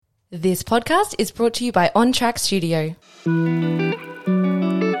This podcast is brought to you by On Track Studio.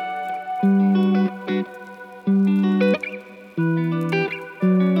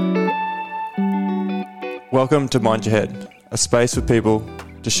 Welcome to Mind Your Head, a space for people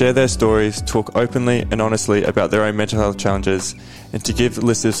to share their stories, talk openly and honestly about their own mental health challenges, and to give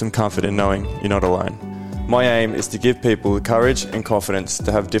listeners some comfort in knowing you're not alone. My aim is to give people the courage and confidence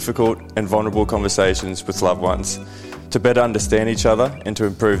to have difficult and vulnerable conversations with loved ones, to better understand each other and to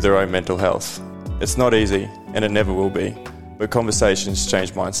improve their own mental health. It's not easy, and it never will be, but conversations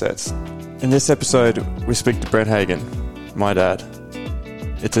change mindsets. In this episode, we speak to Brent Hagen, my dad.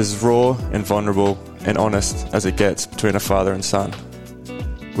 It's as raw and vulnerable and honest as it gets between a father and son.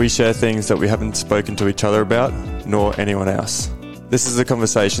 We share things that we haven't spoken to each other about, nor anyone else. This is a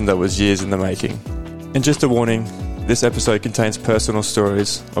conversation that was years in the making. And just a warning, this episode contains personal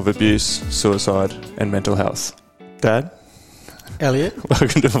stories of abuse, suicide, and mental health. Dad? Elliot?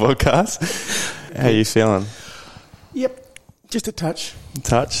 Welcome to the podcast. How are you feeling? Yep, just a touch.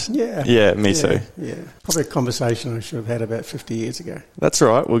 Touch? Yeah. Yeah, me too. Yeah, probably a conversation I should have had about 50 years ago. That's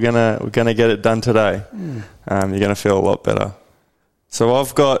right. We're gonna get it done today. You're gonna feel a lot better. So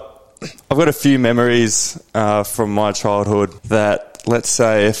I've got a few memories from my childhood that, let's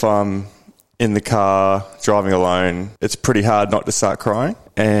say, if I'm in the car driving alone, it's pretty hard not to start crying.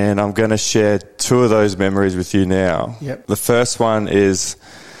 And I'm going to share two of those memories with you now. Yep. The first one is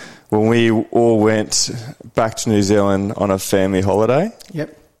when we all went back to New Zealand on a family holiday.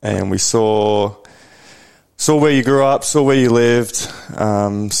 Yep. And we saw where you grew up, saw where you lived,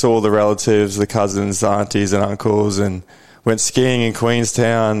 saw all the relatives, the cousins, the aunties and uncles, and went skiing in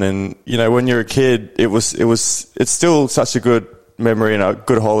Queenstown. And, you know, when you're a kid, it's still such a good memory and a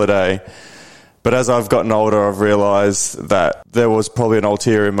good holiday. But as I've gotten older, I've realised that there was probably an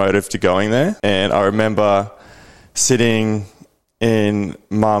ulterior motive to going there. And I remember sitting in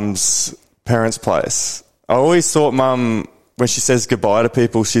Mum's parents' place. I always thought Mum, when she says goodbye to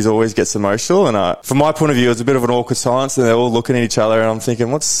people, she always gets emotional. And from my point of view, it's a bit of an awkward silence, and they're all looking at each other, and I'm thinking,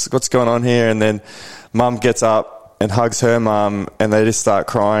 what's going on here? And then Mum gets up and hugs her mum, and they just start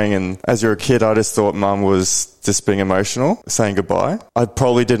crying. And as you're a kid, I just thought Mum was just being emotional, saying goodbye. I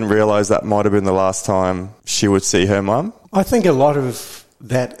probably didn't realise that might have been the last time she would see her mum. I think a lot of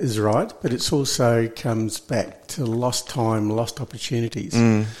that is right, but it also comes back to lost time, lost opportunities.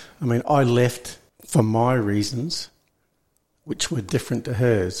 I mean, I left for my reasons, which were different to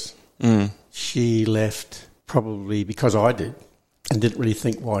hers. She left probably because I did, and didn't really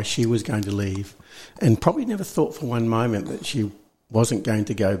think why she was going to leave, and probably never thought for one moment that she wasn't going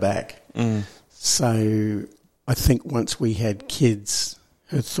to go back. So I think once we had kids,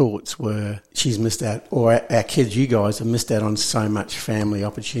 her thoughts were she's missed out, or our kids, you guys, have missed out on so much family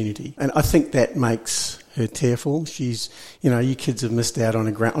opportunity. And I think that makes her tearful. She's, you know, you kids have missed out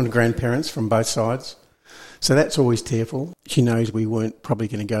on grandparents from both sides. So that's always tearful. She knows we weren't probably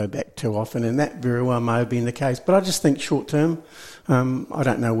going to go back too often, and that very well may have been the case. But I just think short term, I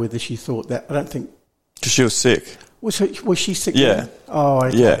don't know whether she thought that. I don't think... Because she was sick. Was she sick? Yeah. Then? Oh,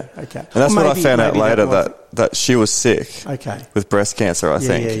 okay. Yeah. Okay. And that's what I found out later, that she was sick. Okay. With breast cancer, I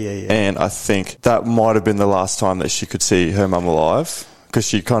think. Yeah. And I think that might have been the last time that she could see her mum alive, because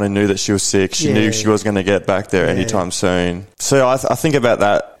she kind of knew that she was sick. She knew she was going to get back there anytime soon. So I think about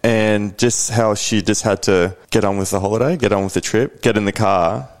that, and just how she just had to get on with the holiday, get on with the trip, get in the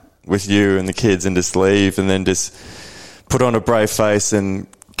car with you and the kids and just leave, and then just put on a brave face and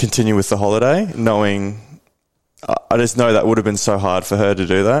continue with the holiday, knowing... I just know that would have been so hard for her to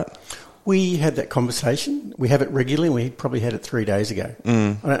do that. We had that conversation. We have it regularly. We probably had it 3 days ago.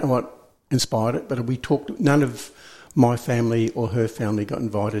 I don't know what inspired it, but we talked. None of my family or her family got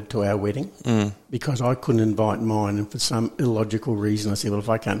invited to our wedding because I couldn't invite mine, and for some illogical reason I said, well, if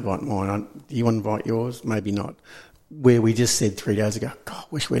I can't invite mine, do you want to invite yours? Maybe not. Where we just said 3 days ago, God,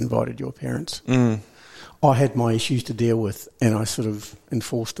 wish we invited your parents. I had my issues to deal with, and I sort of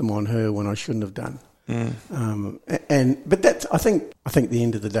enforced them on her when I shouldn't have done. But that's, I think at the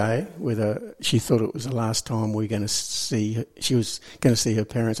end of the day, whether she thought it was the last time she was going to see her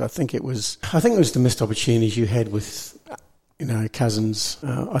parents, I think it was the missed opportunities you had with, you know, cousins.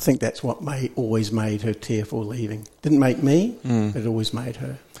 I think that's what always made her tearful leaving. Didn't make me, but it always made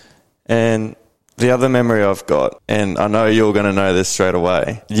her. And the other memory I've got, and I know you're going to know this straight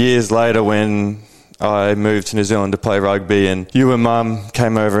away, years later when I moved to New Zealand to play rugby, and you and Mum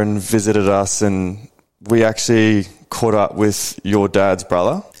came over and visited us, and we actually caught up with your dad's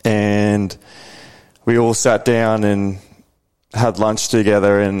brother, and we all sat down and had lunch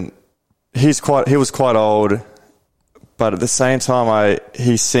together. And he was quite old, but at the same time,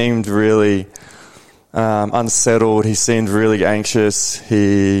 he seemed really unsettled. He seemed really anxious.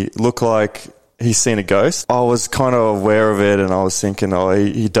 He looked like he's seen a ghost. I was kind of aware of it, and I was thinking,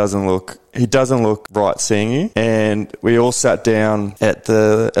 he doesn't look right seeing you. And we all sat down at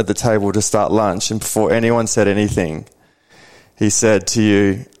the table to start lunch, and before anyone said anything, he said to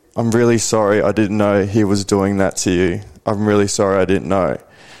you, "I'm really sorry. I didn't know he was doing that to you. I'm really sorry. I didn't know."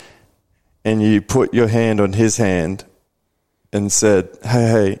 And you put your hand on his hand and said,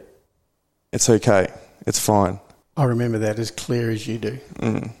 hey, it's okay. It's fine. I remember that as clear as you do.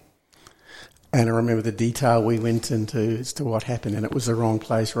 Mm. And I remember the detail we went into as to what happened, and it was the wrong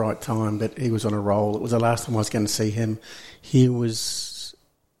place, right time, but he was on a roll. It was the last time I was going to see him. He was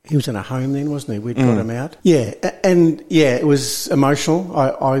in a home then, wasn't he? We'd got him out. Yeah, and it was emotional.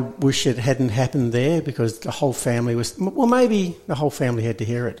 I wish it hadn't happened there, because the whole family was... Well, maybe the whole family had to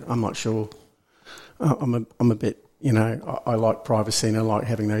hear it. I'm not sure. I'm a bit, I like privacy, and I like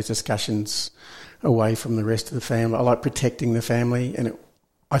having those discussions away from the rest of the family. I like protecting the family, and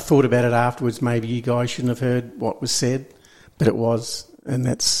I thought about it afterwards. Maybe you guys shouldn't have heard what was said, but it was, and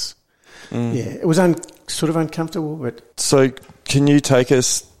that's... it was sort of uncomfortable, but... So can you take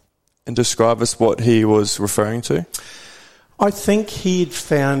us and describe us what he was referring to? I think he'd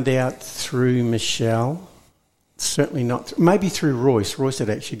found out through Michelle, certainly not... Maybe through Royce. Royce had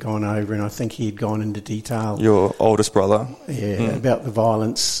actually gone over, and I think he'd gone into detail... Your oldest brother? Yeah, about the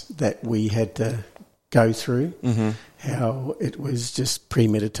violence that we had to go through, how it was just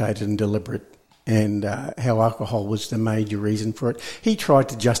premeditated and deliberate, and how alcohol was the major reason for it. He tried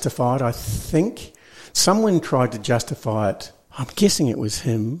to justify it, I think. Someone tried to justify it. I'm guessing it was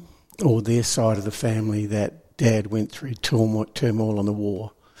him or their side of the family, that Dad went through turmoil on the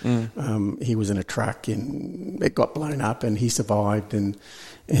war. He was in a truck and it got blown up, and he survived, and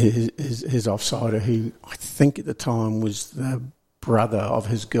his offsider, who I think at the time was the brother of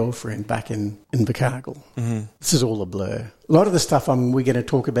his girlfriend back in Invercargill. This is all a blur. A lot of the stuff we're going to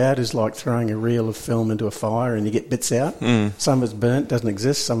talk about is like throwing a reel of film into a fire and you get bits out. Some of it's burnt, doesn't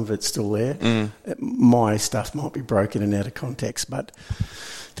exist, some of it's still there. My stuff might be broken and out of context, but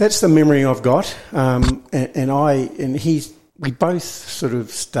that's the memory I've got. We both sort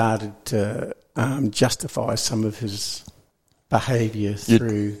of started to justify some of his behaviour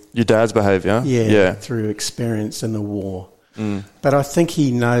through... Your dad's behaviour? Yeah, through experience in the war. But I think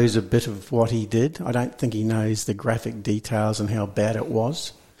he knows a bit of what he did. I don't think he knows the graphic details and how bad it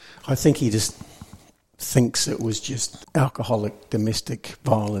was. I think he just thinks it was just alcoholic domestic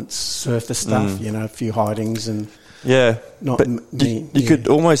violence, surface stuff, a few hidings and... Yeah, but you could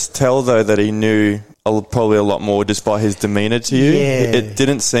almost tell, though, that he knew probably a lot more just by his demeanour to you. Yeah. It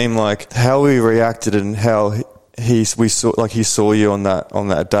didn't seem like how he reacted and how he saw you on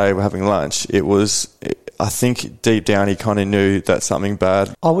that day we're having lunch. It was... I think deep down he kind of knew that something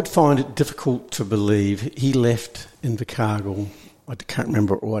bad. I would find it difficult to believe. He left Invercargill, I can't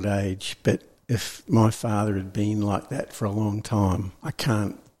remember at what age, but if my father had been like that for a long time, I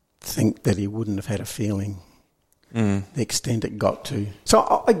can't think that he wouldn't have had a feeling, the extent it got to.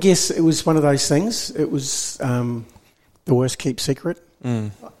 So I guess it was one of those things. It was the worst kept secret.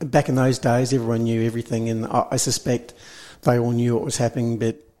 Back in those days, everyone knew everything, and I suspect they all knew what was happening,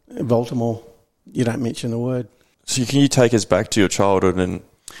 but Baltimore... You don't mention the word. So can you take us back to your childhood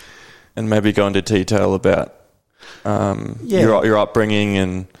and maybe go into detail about your upbringing?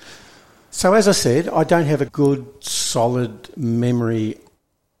 And so, as I said, I don't have a good, solid memory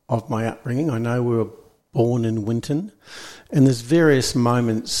of my upbringing. I know we were born in Winton, and there's various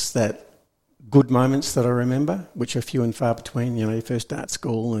moments good moments that I remember, which are few and far between. You first start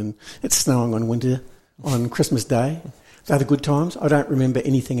school and it's snowing on Christmas Day. They're the good times. I don't remember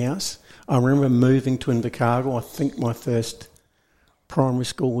anything else. I remember moving to Invercargill. I think my first primary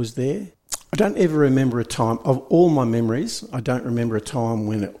school was there. I don't ever remember a time, of all my memories, I don't remember a time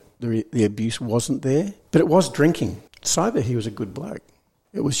when the abuse wasn't there. But it was drinking. Sober, he was a good bloke.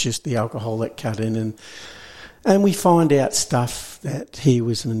 It was just the alcohol that cut in. And we find out stuff that he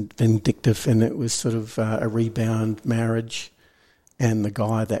was vindictive, and it was sort of a rebound marriage. And the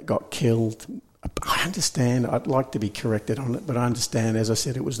guy that got killed... I understand, I'd like to be corrected on it, but I understand, as I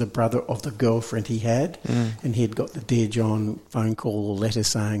said, it was the brother of the girlfriend he had, and he'd got the Dear John phone call or letter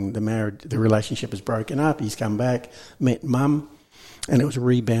saying the relationship is broken up, he's come back, met Mum, and it was a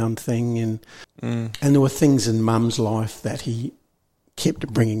rebound thing, and there were things in Mum's life that he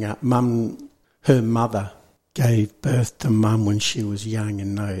kept bringing up. Her mother gave birth to Mum when she was young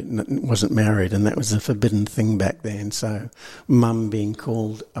and wasn't married, and that was a forbidden thing back then. So Mum being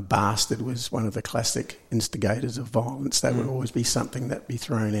called a bastard was one of the classic instigators of violence. That would always be something that'd be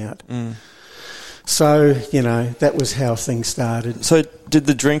thrown out. So, that was how things started. So did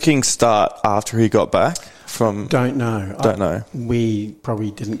the drinking start after he got back from... Don't know. Don't know. We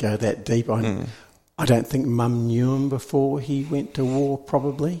probably didn't go that deep. I don't think Mum knew him before he went to war,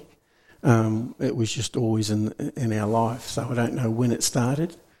 probably. It was just always in our life, so I don't know when it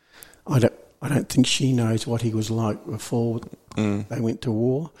started. I don't think she knows what he was like before they went to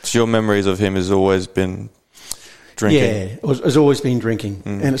war. So your memories of him has always been drinking? Yeah, it's always been drinking,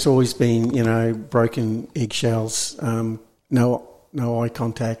 and it's always been, broken eggshells, no eye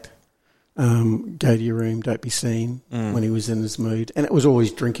contact, go to your room, don't be seen when he was in his mood. And it was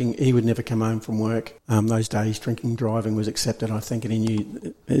always drinking. He would never come home from work. Those days, drinking, driving was accepted, I think, and he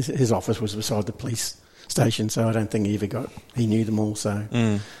knew his office was beside the police station, so I don't think he knew them all, so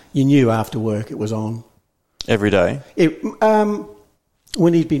you knew after work it was on. Every day?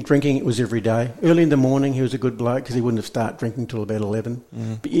 When he'd been drinking, it was every day. Early in the morning, he was a good bloke because he wouldn't have started drinking till about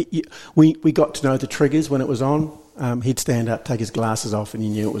 11. But we got to know the triggers when it was on. He'd stand up, take his glasses off, and you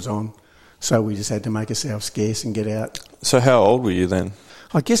knew it was on. So we just had to make ourselves scarce and get out. So how old were you then?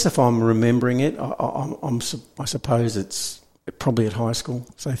 I guess if I'm remembering it, I suppose it's probably at high school,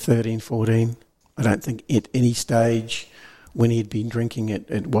 so 13, 14. I don't think at any stage when he'd been drinking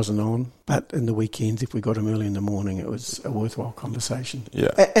it wasn't on. But in the weekends, if we got him early in the morning, it was a worthwhile conversation. Yeah.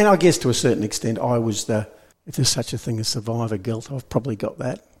 And I guess to a certain extent, I was if there's such a thing as survivor guilt, I've probably got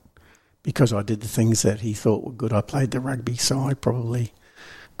that because I did the things that he thought were good. I played the rugby, so I probably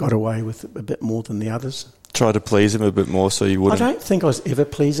got away with a bit more than the others. Try to please him a bit more so you wouldn't... I don't think I was ever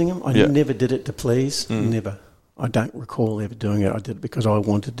pleasing him. I never did it to please. Never. I don't recall ever doing it. I did it because I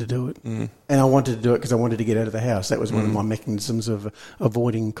wanted to do it. And I wanted to do it because I wanted to get out of the house. That was one of my mechanisms of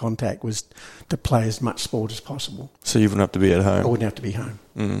avoiding contact, was to play as much sport as possible. So you wouldn't have to be at home? I wouldn't have to be home.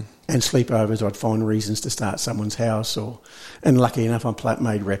 And sleepovers, I'd find reasons to start someone's house. And lucky enough, I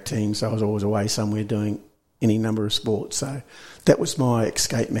made rep teams, so I was always away somewhere doing any number of sports. So that was my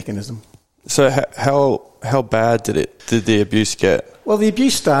escape mechanism. So how bad did the abuse get? Well, the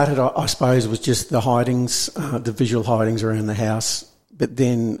abuse started, I suppose, was just the hidings, the visual hidings around the house. But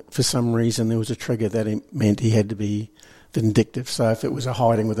then, for some reason, there was a trigger that it meant he had to be vindictive. So if it was a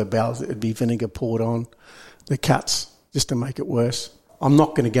hiding with a belt, it would be vinegar poured on the cuts just to make it worse. I'm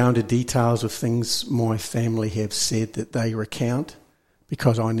not going to go into details of things my family have said that they recount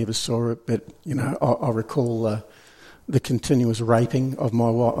because I never saw it. But, I recall the continuous raping of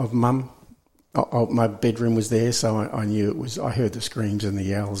Mum. My bedroom was there, so I knew it was. I heard the screams and the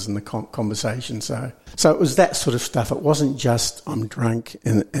yells and the conversation. So it was that sort of stuff. It wasn't just I'm drunk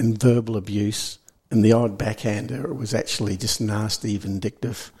and verbal abuse and the odd backhander. It was actually just nasty,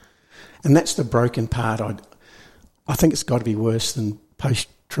 vindictive, and that's the broken part. I think it's got to be worse than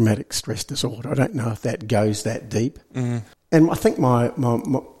post-traumatic stress disorder. I don't know if that goes that deep. And I think my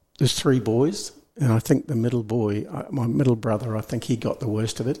there's three boys, and I think the middle boy, my middle brother, I think he got the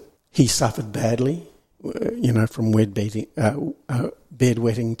worst of it. He suffered badly, from bedwetting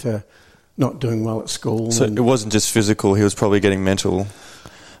to not doing well at school. So it wasn't just physical; he was probably getting mental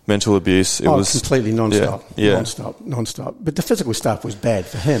abuse. It was completely non-stop, yeah. non-stop. But the physical stuff was bad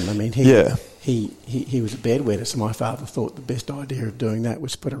for him. I mean, he was a bedwetter, so my father thought the best idea of doing that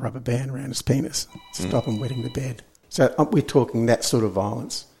was put a rubber band around his penis to stop him wetting the bed. So we're talking that sort of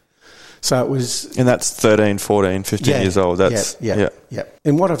violence. So it was... And that's 13, 14, 15 years old. Yeah.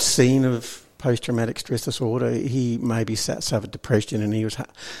 And what I've seen of post-traumatic stress disorder, he maybe suffered depression and he was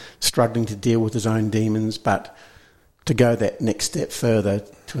struggling to deal with his own demons, but to go that next step further,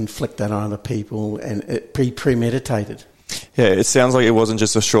 to inflict that on other people, and it premeditated. Yeah, it sounds like it wasn't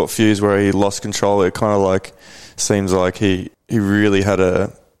just a short fuse where he lost control. It kind of seems like he really had it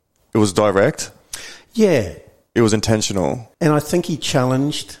was direct. Yeah. It was intentional. And I think he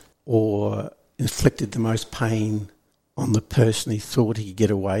challenged or inflicted the most pain on the person he thought he could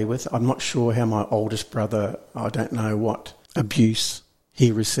get away with. I'm not sure how my oldest brother, I don't know what abuse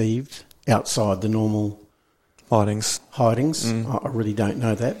he received outside the normal hidings. I really don't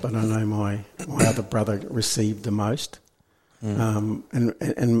know that, but I know my other brother received the most. And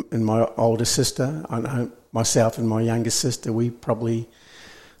my older sister, I know myself and my younger sister, we probably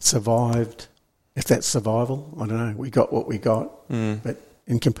survived. If that's survival, I don't know. We got what we got, but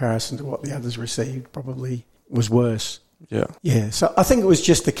in comparison to what the others received, probably was worse. Yeah. Yeah. So I think it was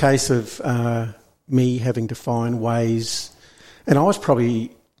just a case of me having to find ways, and I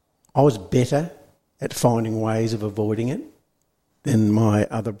was better at finding ways of avoiding it than my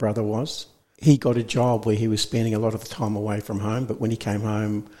other brother was. He got a job where he was spending a lot of the time away from home, but when he came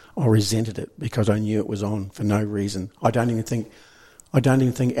home, I resented it because I knew it was on for no reason. I don't even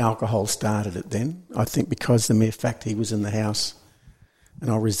think alcohol started it then. I think because the mere fact he was in the house, and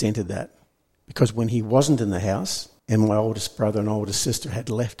I resented that because when he wasn't in the house and my oldest brother and oldest sister had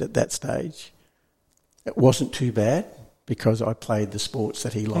left at that stage, it wasn't too bad because I played the sports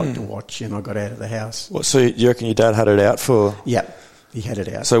that he liked to watch and I got out of the house. What, so you reckon your dad had it out for? Yeah, he had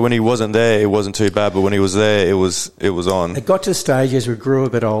it out. So when he wasn't there, it wasn't too bad, but when he was there, it was on. It got to the stage as we grew a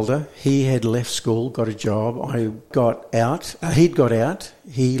bit older. He had left school, got a job. I got out. He'd got out.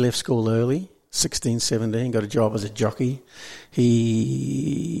 He left school early, 16, 17, got a job as a jockey.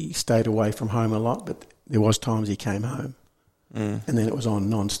 He stayed away from home a lot, but there was times he came home. And then it was on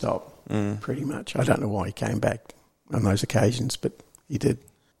non-stop, pretty much. I don't know why he came back on those occasions, but he did.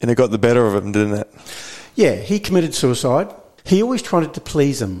 And it got the better of him, didn't it? Yeah, he committed suicide. He always tried to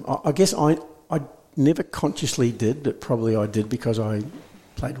please him. I guess I never consciously did, but probably I did because I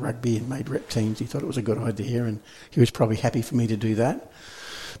played rugby and made rep teams. He thought it was a good idea and he was probably happy for me to do that.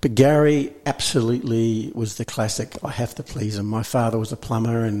 But Gary absolutely was the classic, I have to please him. My father was a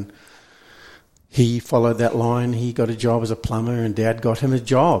plumber and he followed that line. He got a job as a plumber and Dad got him a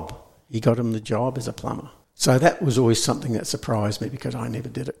job. He got him the job as a plumber. So that was always something that surprised me because I never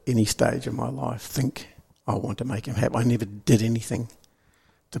did at any stage of my life think I want to make him happy. I never did anything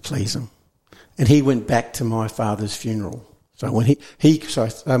to please him. And he went back to my father's funeral. So when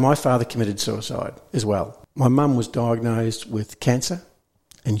my father committed suicide as well. My mum was diagnosed with cancer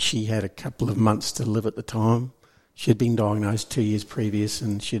and she had a couple of months to live at the time. She had been diagnosed 2 years previous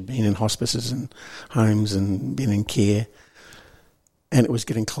and she had been in hospices and homes and been in care. And it was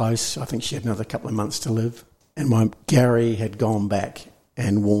getting close. I think she had another couple of months to live. And Gary had gone back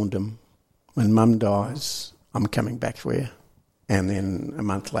and warned him, when Mum dies, I'm coming back for you. And then a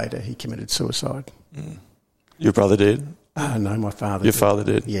month later, he committed suicide. Your brother did? No, my father Your father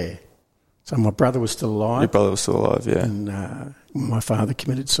did? Yeah. So my brother was still alive. Your brother was still alive, yeah. And my father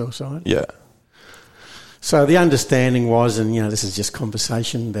committed suicide. Yeah. So the understanding was, and this is just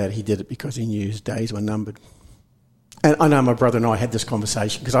conversation, that he did it because he knew his days were numbered. And I know my brother and I had this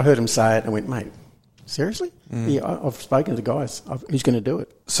conversation because I heard him say it and I went, mate, seriously? Yeah, I've spoken to the guys. Who's going to do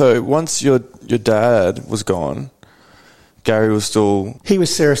it? So once your dad was gone, Gary was still... He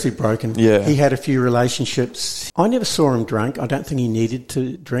was seriously broken. Yeah. He had a few relationships. I never saw him drunk. I don't think he needed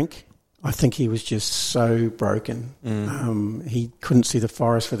to drink. I think he was just so broken. He couldn't see the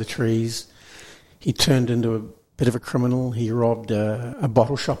forest for the trees. He turned into a bit of a criminal. He robbed a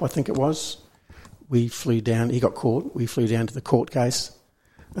bottle shop, I think it was. We flew down. He got caught. We flew down to the court case.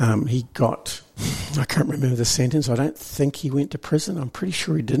 He got... I can't remember the sentence. I don't think he went to prison. I'm pretty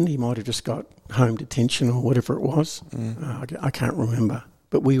sure he didn't. He might have just got home detention or whatever it was. I can't remember.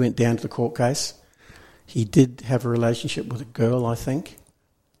 But we went down to the court case. He did have a relationship with a girl, I think,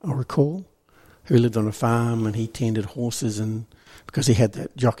 I recall, who lived on a farm and he tended horses and because he had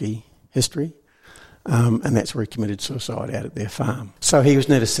that jockey history. And that's where he committed suicide, out at their farm. So he was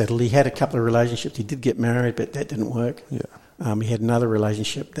never settled. He had a couple of relationships. He did get married, but that didn't work. Yeah. He had another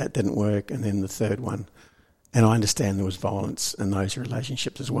relationship that didn't work, and then the third one. And I understand there was violence in those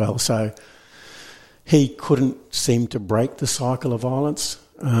relationships as well. So he couldn't seem to break the cycle of violence.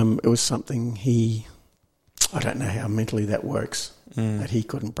 It was something I don't know how mentally that works, that he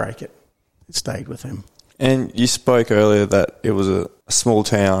couldn't break it. It stayed with him. And you spoke earlier that it was a small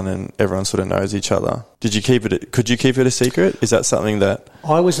town and everyone sort of knows each other. Could you keep it a secret? Is that something that...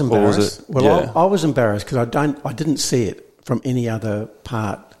 I was embarrassed. I was embarrassed because I didn't see it from any other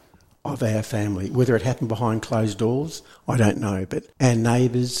part of our family. Whether it happened behind closed doors, I don't know. But our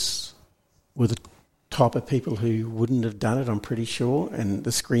neighbours were the type of people who wouldn't have done it, I'm pretty sure. And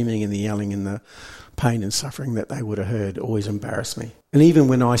the screaming and the yelling and the pain and suffering that they would have heard always embarrassed me. And even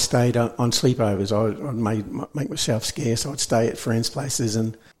when I stayed on sleepovers, I'd make myself scarce. I'd stay at friends' places.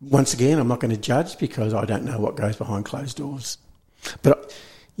 And once again, I'm not going to judge because I don't know what goes behind closed doors. But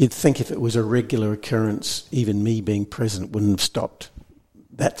you'd think if it was a regular occurrence, even me being present wouldn't have stopped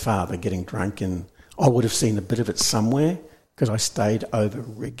that father getting drunk, and I would have seen a bit of it somewhere because I stayed over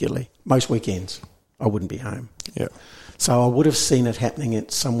regularly. Most weekends I wouldn't be home. Yeah. So I would have seen it happening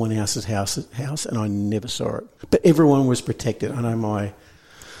at someone else's house and I never saw it. But everyone was protected. I know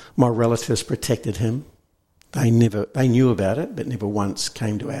my relatives protected him. They knew about it, but never once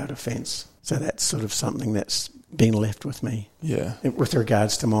came to our defence. So that's sort of something that's been left with me. Yeah. With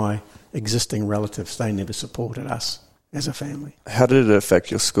regards to my existing relatives, they never supported us as a family. How did it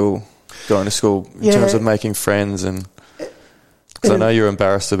affect your school, going to school, in terms of making friends? And because I know you're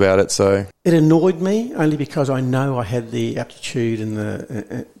embarrassed about it, so... It annoyed me only because I know I had the aptitude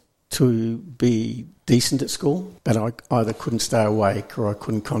and to be decent at school, but I either couldn't stay awake or I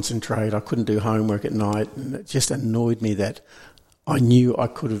couldn't concentrate, I couldn't do homework at night, and it just annoyed me that I knew I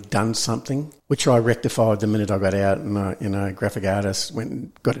could have done something, which I rectified the minute I got out, and graphic artist, went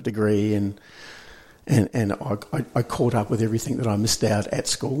and got a degree, and I caught up with everything that I missed out at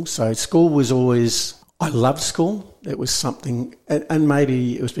school. So school was always, I loved school. It was something, and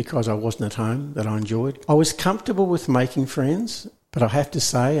maybe it was because I wasn't at home that I enjoyed. I was comfortable with making friends, but I have to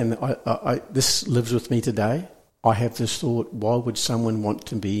say, and this lives with me today, I have this thought, why would someone want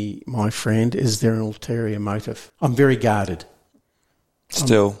to be my friend? Is there an ulterior motive? I'm very guarded.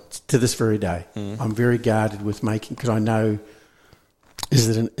 Still? To this very day. I'm very guarded with making, because I know, is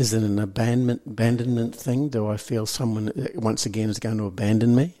it an abandonment thing? Do I feel someone, once again, is going to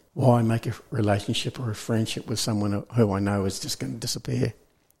abandon me? Why make a relationship or a friendship with someone who I know is just going to disappear?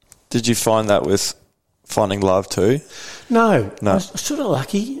 Did you find that with finding love too? No. I was sort of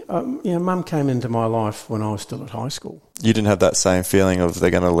lucky. Mum came into my life when I was still at high school. You didn't have that same feeling of they're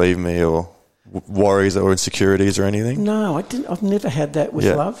going to leave me, or worries or insecurities or anything? No, I didn't. I've never had that with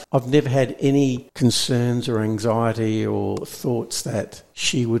love. I've never had any concerns or anxiety or thoughts that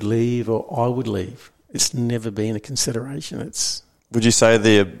she would leave or I would leave. It's never been a consideration. Would you say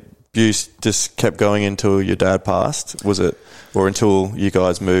the abuse just kept going until your dad passed? Was it, or until you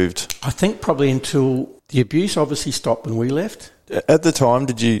guys moved? I think probably until the abuse obviously stopped when we left. At the time,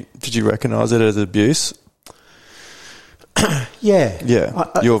 did you recognise it as abuse? Yeah. Yeah,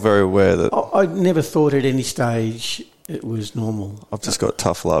 you're very aware that... I never thought at any stage it was normal. I've just got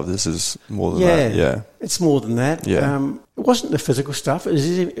tough love. This is more than that. Yeah, it's more than that. Yeah. It wasn't the physical stuff.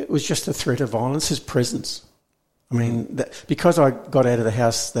 It was just the threat of violence, his presence. I mean, because I got out of the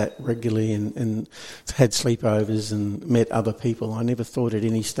house that regularly and had sleepovers and met other people, I never thought at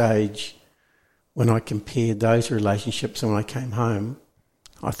any stage when I compared those relationships and when I came home,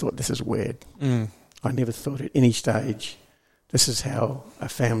 I thought, this is weird. I never thought at any stage this is how a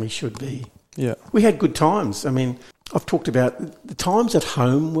family should be. Yeah. We had good times. I mean, I've talked about the times at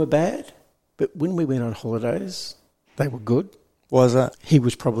home were bad, but when we went on holidays, they were good. Why is that? He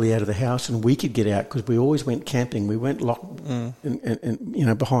was probably out of the house and we could get out because we always went camping. We weren't locked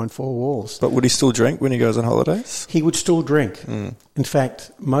in, behind four walls. But would he still drink when he goes on holidays? He would still drink. In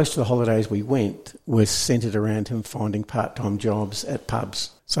fact, most of the holidays we went were centred around him finding part-time jobs at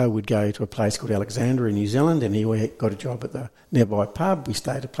pubs. So we'd go to a place called Alexandra in New Zealand and he got a job at the nearby pub. We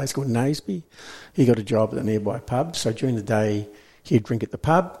stayed at a place called Naseby. He got a job at the nearby pub. So during the day, he'd drink at the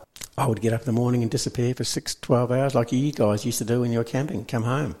pub. I would get up in the morning and disappear for 12 hours like you guys used to do when you were camping, come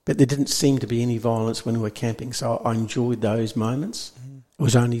home. But there didn't seem to be any violence when we were camping, so I enjoyed those moments. It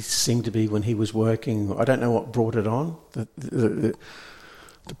was only seemed to be when he was working. I don't know what brought it on,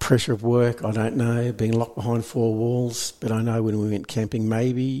 the pressure of work, I don't know, being locked behind four walls. But I know when we went camping,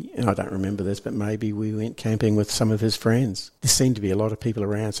 maybe, and I don't remember this, but maybe we went camping with some of his friends. There seemed to be a lot of people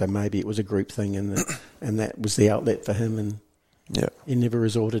around, so maybe it was a group thing and that was the outlet for him. And yeah, he never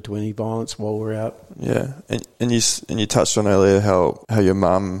resorted to any violence while we're out. Yeah, and you touched on earlier how your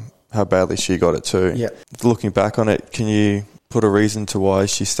mum, how badly she got it too. Yeah. Looking back on it, can you put a reason to why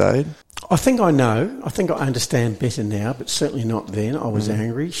she stayed? I think I know. I think I understand better now, but certainly not then. I was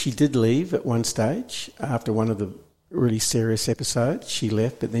angry. She did leave at one stage after one of the really serious episodes. She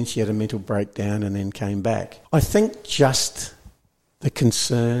left, but then she had a mental breakdown and then came back. I think just the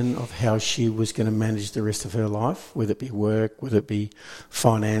concern of how she was going to manage the rest of her life, whether it be work, whether it be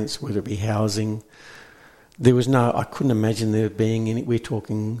finance, whether it be housing. I couldn't imagine there being any, we're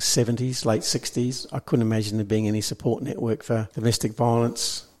talking 70s, late 60s, I couldn't imagine there being any support network for domestic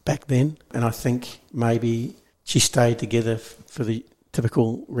violence back then. And I think maybe she stayed together for the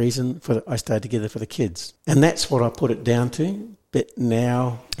typical reason, I stayed together for the kids. And that's what I put it down to. But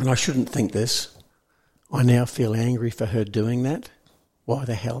now, and I shouldn't think this, I now feel angry for her doing that. Why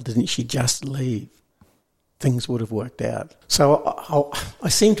the hell didn't she just leave? Things would have worked out. So I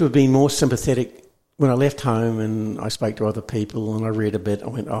seem to have been more sympathetic when I left home and I spoke to other people and I read a bit. I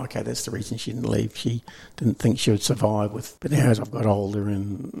went, okay, that's the reason she didn't leave. She didn't think she would survive But now as I've got older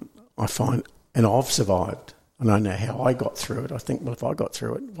and I've survived and I know how I got through it, I think, well, if I got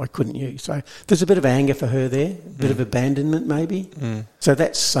through it, why couldn't you? So there's a bit of anger for her there, a bit of abandonment maybe. So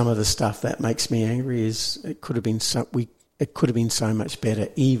that's some of the stuff that makes me angry is it could have been so much better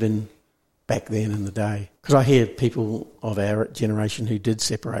even back then in the day. Because I hear people of our generation who did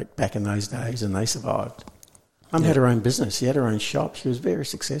separate back in those days and they survived. Mum had her own business. She had her own shop. She was very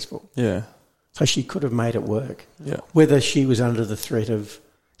successful. Yeah. So she could have made it work. Yeah. Whether she was under the threat of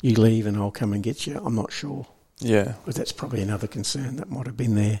you leave and I'll come and get you, I'm not sure. Yeah. But that's probably another concern that might have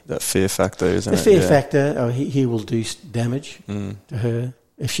been there. That fear factor, isn't it? The fear factor, he will do damage to her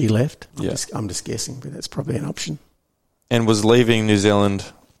if she left. I'm just guessing, but that's probably an option. And was leaving New Zealand,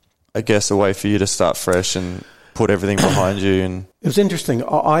 I guess, a way for you to start fresh and put everything behind you. And it was interesting.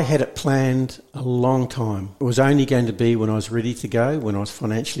 I had it planned a long time. It was only going to be when I was ready to go, when I was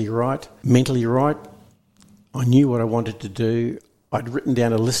financially right, mentally right. I knew what I wanted to do. I'd written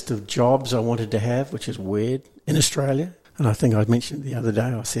down a list of jobs I wanted to have, which is weird, in Australia. And I think I mentioned the other day,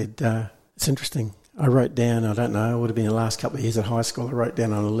 I said, it's interesting. I wrote down, I don't know, it would have been the last couple of years at high school, I wrote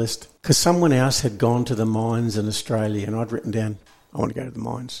down on a list. Because someone else had gone to the mines in Australia, and I'd written down, I want to go to the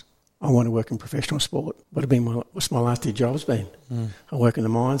mines. I want to work in professional sport. Would have been what's my last 2 jobs been? I work in the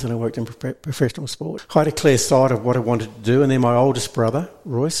mines and I worked in professional sport. I had a clear sight of what I wanted to do, and then my oldest brother,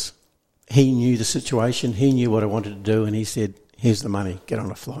 Royce, he knew the situation, he knew what I wanted to do, and he said, here's the money, get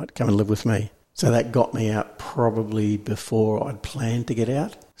on a flight, come and live with me. So that got me out probably before I'd planned to get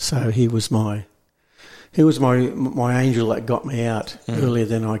out. So he was my angel that got me out earlier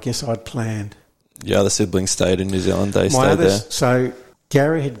than I guess I'd planned. Your other siblings stayed in New Zealand, they stayed there? So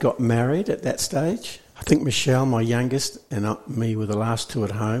Gary had got married at that stage. I think Michelle, my youngest, and me were the last 2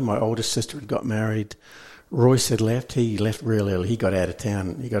 at home. My oldest sister had got married. Royce had left. He left real early. He got out of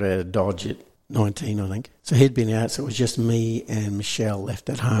town. He got out of Dodge at 19, I think. So he'd been out, so it was just me and Michelle left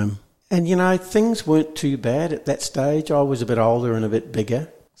at home. And, things weren't too bad at that stage. I was a bit older and a bit bigger.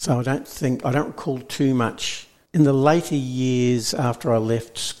 So I don't recall too much. In the later years after I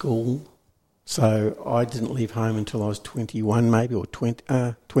left school, so I didn't leave home until I was 21 maybe, or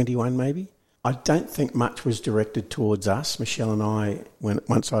 21 maybe. I don't think much was directed towards us, Michelle and I,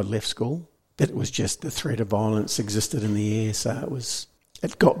 once I left school. That it was just the threat of violence existed in the air, so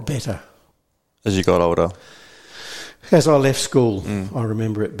it got better. As you got older? As I left school, I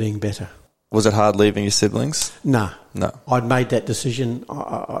remember it being better. Was it hard leaving your siblings? No. I'd made that decision,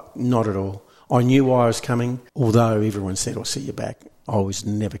 not at all. I knew why I was coming, although everyone said, I'll see you back. I was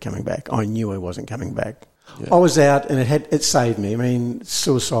never coming back. I knew I wasn't coming back. Yeah. I was out and it saved me. I mean,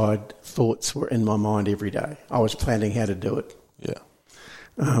 suicide thoughts were in my mind every day. I was planning how to do it.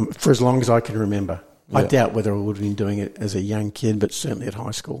 Yeah. For as long as I can remember. Yeah. I doubt whether I would have been doing it as a young kid, but certainly at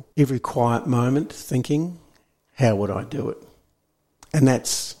high school. Every quiet moment thinking, how would I do it? And that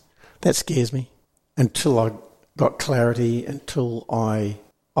scares me. Until I got clarity, until I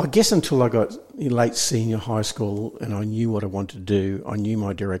got late senior high school and I knew what I wanted to do, I knew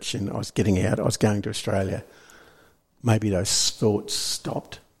my direction, I was getting out, I was going to Australia, maybe those thoughts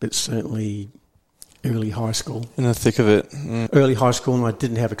stopped, but certainly early high school. In the thick of it. Early high school, and I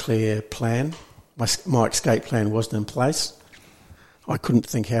didn't have a clear plan. My escape plan wasn't in place. I couldn't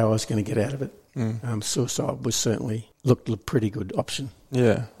think how I was going to get out of it. Suicide was certainly looked a pretty good option.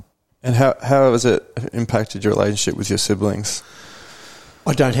 Yeah. And how has it impacted your relationship with your siblings?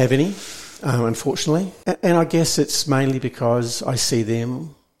 I don't have any, unfortunately. And I guess it's mainly because I see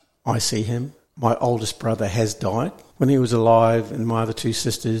them, I see him. My oldest brother has died. When he was alive, and my other 2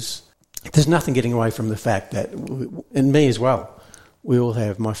 sisters, there's nothing getting away from the fact that, and me as well, we all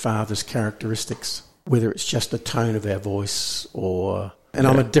have my father's characteristics, whether it's just the tone of our voice or... And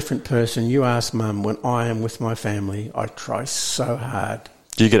I'm a different person. You ask Mum, when I am with my family, I try so hard.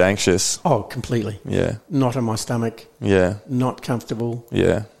 Do you get anxious? Oh, completely. Yeah. Not in my stomach. Yeah. Not comfortable.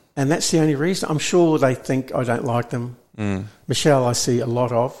 Yeah. And that's the only reason. I'm sure they think I don't like them. Michelle I see a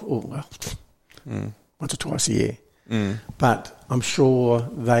lot of, once or twice a year. But I'm sure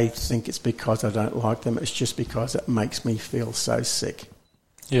they think it's because I don't like them. It's just because it makes me feel so sick.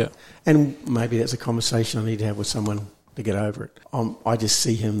 Yeah. And maybe that's a conversation I need to have with someone to get over it. I just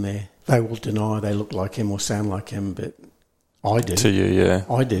see him there. They will deny they look like him or sound like him, but I do. To you, yeah.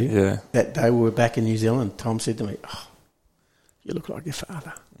 I do. Yeah. That day we were back in New Zealand, Tom said to me, you look like your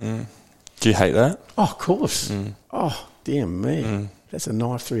father. Do you hate that? Oh, of course. Oh, dear me. That's a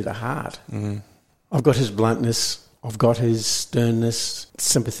knife through the heart. I've got his bluntness. I've got his sternness.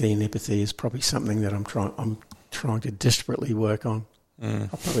 Sympathy and empathy is probably something that I'm trying to desperately work on. I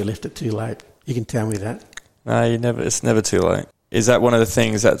probably left it too late. You can tell me that. No, it's never too late. Is that one of the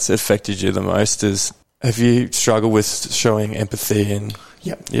things that's affected you the most? Have you struggled with showing empathy?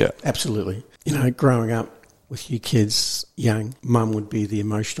 Yep. Yeah. Absolutely. Growing up with you kids young, Mum would be the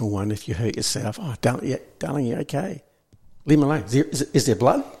emotional one if you hurt yourself. Oh, darling, you okay? Leave him alone. Is there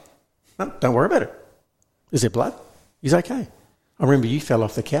blood? No, don't worry about it. Is there blood? He's okay. I remember you fell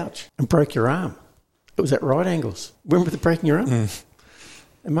off the couch and broke your arm. It was at right angles. Remember the breaking your arm?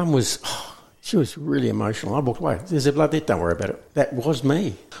 And Mum was... she was really emotional. I walked away. Is there blood there? Don't worry about it. That was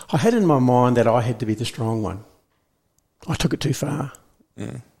me. I had in my mind that I had to be the strong one. I took it too far.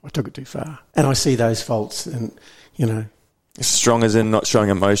 I took it too far. And I see those faults and, Strong as in not showing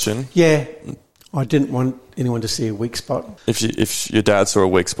emotion? Yeah. I didn't want anyone to see a weak spot. If your dad saw a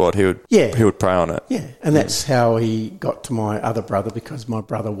weak spot, he would prey on it. Yeah. And that's how he got to my other brother, because my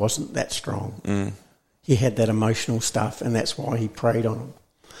brother wasn't that strong. he had that emotional stuff, and that's why he preyed on them.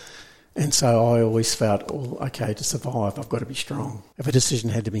 And so I always felt, okay, to survive, I've got to be strong. If a decision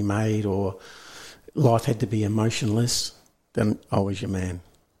had to be made or life had to be emotionless, then I was your man.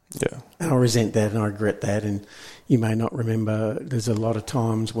 Yeah. And I resent that and I regret that. And you may not remember, there's a lot of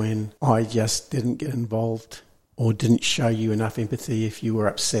times when I just didn't get involved or didn't show you enough empathy if you were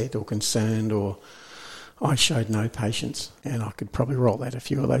upset or concerned, or I showed no patience. And I could probably roll that a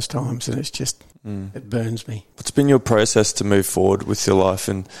few of those times, and it's just, it burns me. What's been your process to move forward with your life?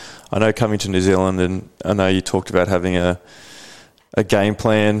 And I know coming to New Zealand, and I know you talked about having a game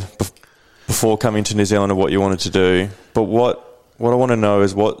plan before coming to New Zealand of what you wanted to do. But what I want to know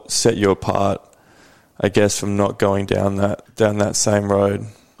is what set you apart, I guess, from not going down that same road.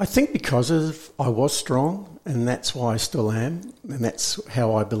 I think because I was strong, and that's why I still am, and that's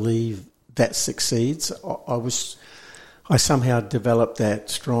how I believe that succeeds. I somehow developed that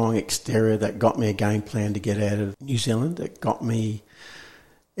strong exterior that got me a game plan to get out of New Zealand. It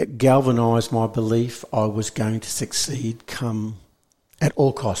galvanised my belief I was going to succeed come at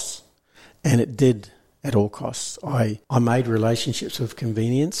all costs, and it did. At all costs. I made relationships with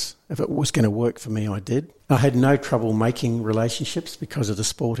convenience. If it was going to work for me, I did. I had no trouble making relationships because of the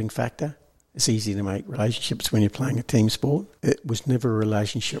sporting factor. It's easy to make relationships when you're playing a team sport. It was never a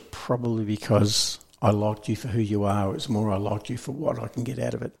relationship probably because I liked you for who you are. It was more I liked you for what I can get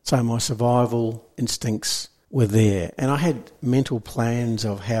out of it. So my survival instincts were there. And I had mental plans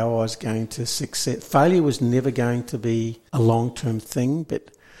of how I was going to succeed. Failure was never going to be a long-term thing,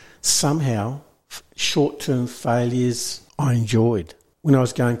 but somehow short-term failures I enjoyed. When I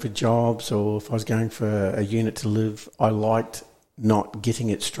was going for jobs or if I was going for a unit to live, I liked not getting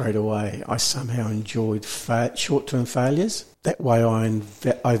it straight away. I somehow enjoyed short-term failures. That way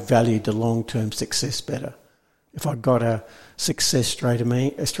I valued the long-term success better. If I got a success straight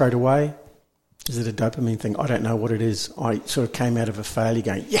away, is it a dopamine thing? I don't know what it is. I sort of came out of a failure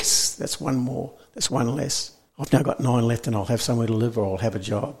going, yes, that's one more, that's one less. I've now got 9 left and I'll have somewhere to live or I'll have a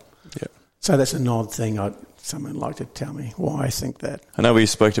job. Yeah. So that's an odd thing. Someone would like to tell me why I think that. I know we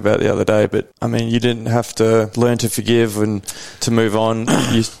spoke about it the other day, but I mean, you didn't have to learn to forgive and to move on.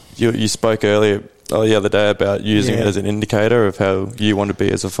 You spoke earlier the other day about using it as an indicator of how you want to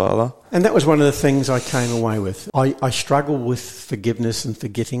be as a father. And that was one of the things I came away with. I struggle with forgiveness and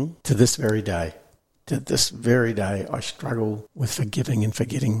forgetting to this very day. To this very day, I struggle with forgiving and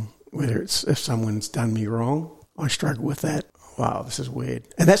forgetting, whether it's if someone's done me wrong. I struggle with that. Wow, this is weird.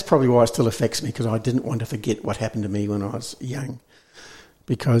 And that's probably why it still affects me, because I didn't want to forget what happened to me when I was young.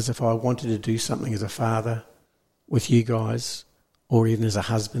 Because if I wanted to do something as a father with you guys, or even as a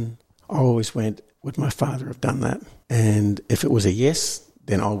husband, I always went, would my father have done that? And if it was a yes,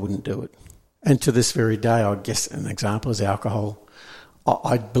 then I wouldn't do it. And to this very day, I guess an example is alcohol.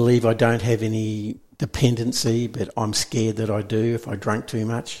 I believe I don't have any dependency, but I'm scared that I do if I drank too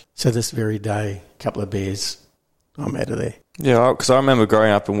much. So this very day, a couple of beers, I'm out of there. Yeah, because I remember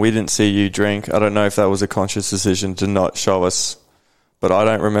growing up and we didn't see you drink. I don't know if that was a conscious decision to not show us, but I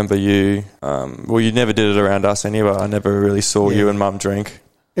don't remember you. You never did it around us anyway. I never really saw you and Mum drink.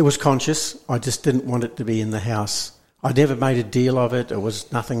 It was conscious. I just didn't want it to be in the house. I never made a deal of it. It was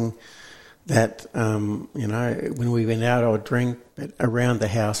nothing that, when we went out, I would drink. But around the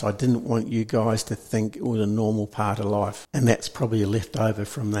house, I didn't want you guys to think it was a normal part of life. And that's probably a leftover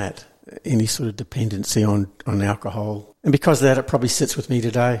from that, any sort of dependency on alcohol. And because of that, it probably sits with me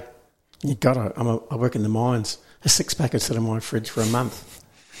today. I work in the mines. A 6-pack would sit in my fridge for a month.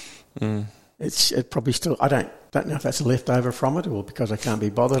 It probably still, I don't know if that's a leftover from it or because I can't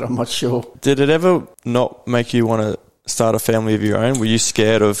be bothered, I'm not sure. Did it ever not make you want to start a family of your own? Were you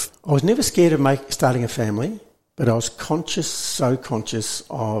scared of... I was never scared of starting a family, but I was so conscious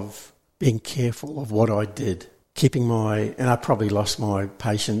of being careful of what I did. And I probably lost my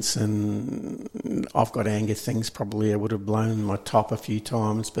patience, and I've got anger things probably I would have blown my top a few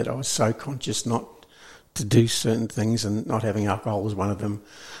times, but I was so conscious not to do certain things, and not having alcohol was one of them.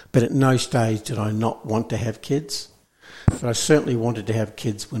 But at no stage did I not want to have kids. But I certainly wanted to have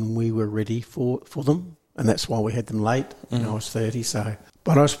kids when we were ready for them, and that's why we had them late when I was 30. So,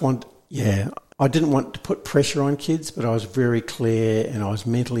 but I didn't want to put pressure on kids, but I was very clear and I was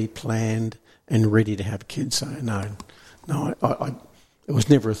mentally planned and ready to have kids. So no, it was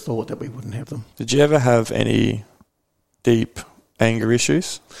never a thought that we wouldn't have them. Did you ever have any deep anger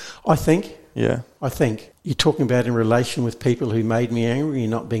issues? I think. Yeah. I think. You're talking about in relation with people who made me angry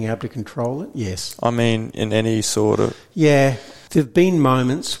and not being able to control it? Yes. I mean, in any sort of... Yeah. There have been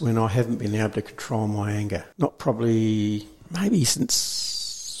moments when I haven't been able to control my anger. Not probably... Maybe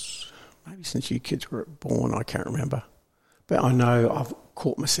since you kids were born, I can't remember. But I know I've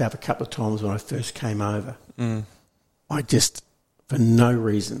caught myself a couple of times when I first came over. I just, for no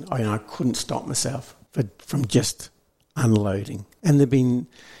reason, I couldn't stop myself from just unloading. And there've been,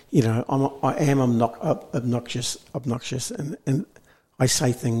 I am obnoxious, and I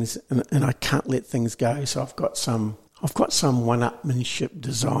say things and I can't let things go. So I've got some one-upmanship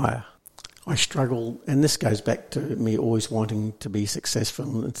desire. I struggle, and this goes back to me always wanting to be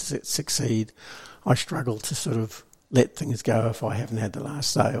successful and succeed. I struggle to sort of let things go if I haven't had the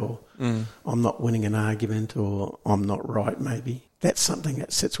last say, or I'm not winning an argument, or I'm not right maybe. That's something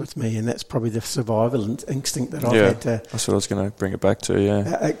that sits with me, and that's probably the survival instinct that I've had to... That's what I was going to bring it back to,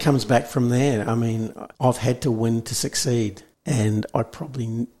 yeah. It comes back from there. I mean, I've had to win to succeed, and I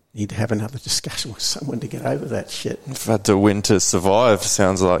probably need to have another discussion with someone to get over that shit. I've had to win to survive,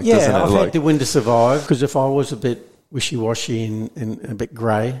 sounds like, doesn't it? Yeah, I've had to win to survive, because if I was a bit wishy-washy and a bit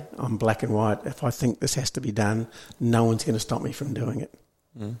grey, I'm black and white. If I think this has to be done, no one's going to stop me from doing it.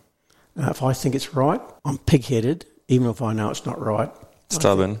 If I think it's right, I'm pig-headed, even if I know it's not right.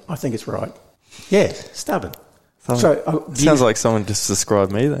 Stubborn. I think it's right. Yeah, stubborn. Sounds like someone just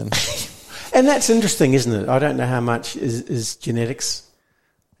described me then. And that's interesting, isn't it? I don't know how much is genetics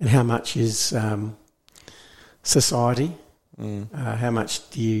and how much is society. How much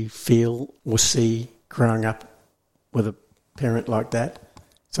do you feel or see growing up with a parent like that?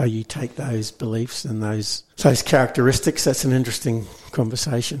 So you take those beliefs and those characteristics. That's an interesting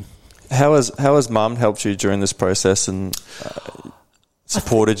conversation. How has Mum helped you during this process and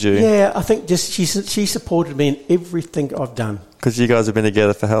supported you? Yeah, I think just she supported me in everything I've done. Because you guys have been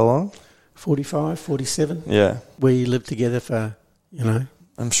together for how long? 45, 47. Yeah. We lived together for,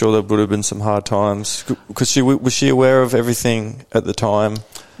 I'm sure there would have been some hard times. Because was she aware of everything at the time?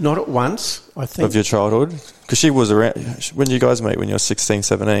 Not at once, I think. Of your childhood? Because she was around when you guys met when you were 16,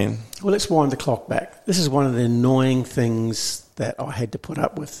 17. Well, let's wind the clock back. This is one of the annoying things that I had to put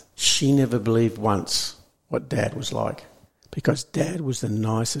up with. She never believed once what Dad was like, because Dad was the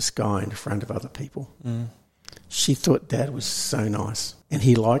nicest guy in front of other people. She thought Dad was so nice, and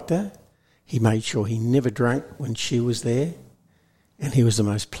he liked her. He made sure he never drank when she was there, and he was the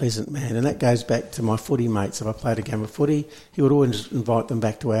most pleasant man. And that goes back to my footy mates. If I played a game of footy, he would always invite them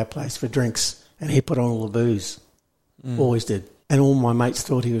back to our place for drinks, and he put on all the booze. Always did. And all my mates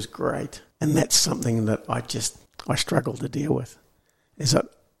thought he was great. And that's something that I struggled to deal with, is that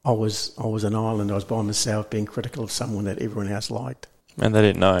I was an island. I was by myself being critical of someone that everyone else liked. And they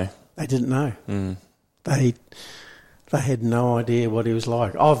didn't know. They didn't know. They had no idea what he was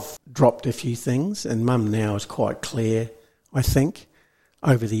like. I've dropped a few things, and Mum now is quite clear, I think,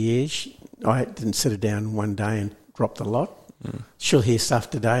 over the years. I didn't sit her down one day and dropped a lot. She'll hear stuff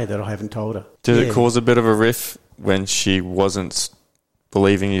today that I haven't told her. Did it cause a bit of a rift when she wasn't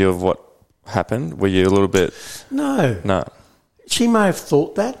believing you of what happened? Were you a little bit... No. She may have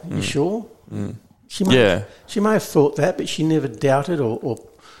thought that, you sure? She may have thought that, but she never doubted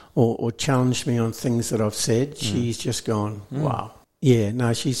or challenged me on things that I've said. She's just gone, wow. Yeah,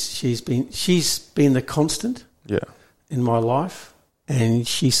 no, she's been the constant in my life, and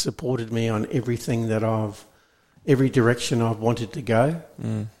she supported me on everything that every direction I've wanted to go,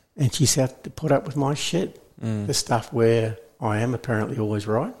 and she's had to put up with my shit, the stuff where I am apparently always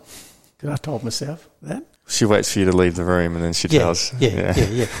right, because I told myself that. She waits for you to leave the room and then she tells. Yeah.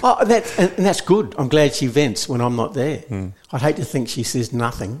 Oh, that's good. I'm glad she vents when I'm not there. I'd hate to think she says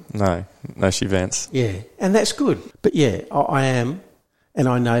nothing. No, she vents. Yeah, and that's good. But yeah, I am, and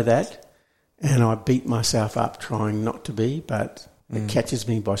I know that, and I beat myself up trying not to be, but it catches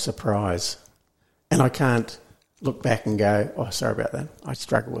me by surprise. And I can't look back and go, oh, sorry about that. I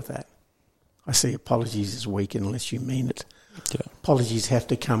struggle with that. I see apologies as weak unless you mean it. Yeah. Apologies have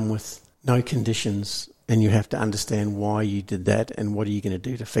to come with no conditions, and you have to understand why you did that and what are you going to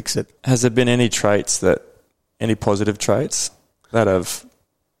do to fix it. Has there been any positive traits that have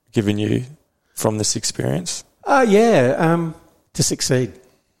given you from this experience? To succeed.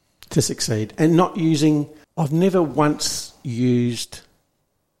 And not using... I've never once used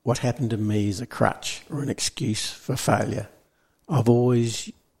what happened to me as a crutch or an excuse for failure. I've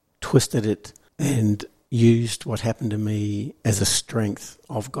always twisted it and used what happened to me as a strength.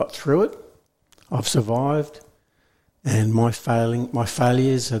 I've got through it. I've survived, and my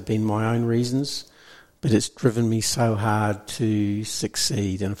failures have been my own reasons, but it's driven me so hard to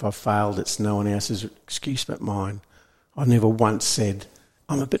succeed. And if I've failed, it's no one else's excuse but mine. I've never once said,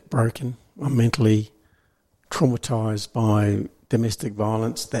 I'm a bit broken, I'm mentally traumatised by domestic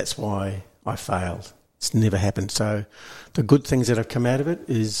violence, that's why I failed. It's never happened. So the good things that have come out of it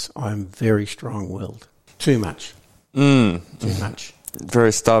is I'm very strong-willed. Too much. Too much.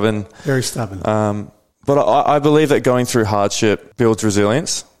 Very stubborn. Very stubborn. But I believe that going through hardship builds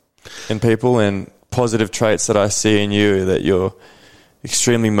resilience in people, and positive traits that I see in you, that you're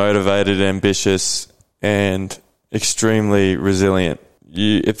extremely motivated, ambitious, and extremely resilient.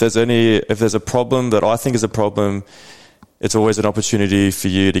 If there's a problem that I think is a problem, it's always an opportunity for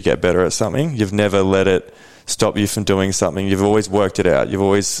you to get better at something. You've never let it stop you from doing something. You've always worked it out. You've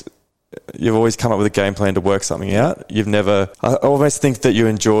always come up with a game plan to work something out. I almost think that you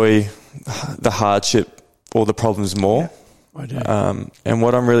enjoy the hardship or the problems more. I do. And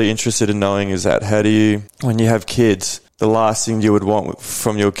what I'm really interested in knowing is that when you have kids, the last thing you would want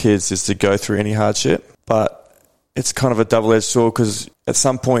from your kids is to go through any hardship. But it's kind of a double-edged sword, because at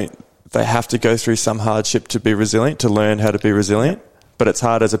some point they have to go through some hardship to be resilient, to learn how to be resilient. But it's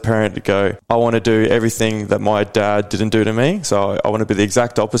hard as a parent to go, I want to do everything that my dad didn't do to me, so I want to be the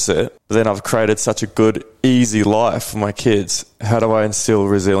exact opposite. But then I've created such a good, easy life for my kids. How do I instill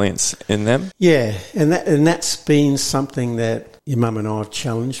resilience in them? Yeah, and that's been something that your mum and I have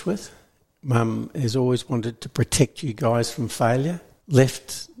challenged with. Mum has always wanted to protect you guys from failure.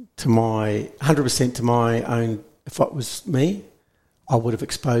 Left to 100% to my own, if it was me, I would have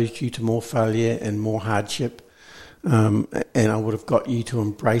exposed you to more failure and more hardship. And I would have got you to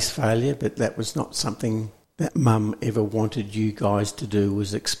embrace failure, but that was not something that Mum ever wanted you guys to do,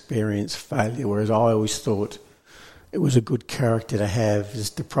 was experience failure, whereas I always thought it was a good character to have,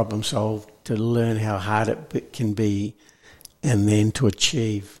 is to problem solve, to learn how hard it can be, and then to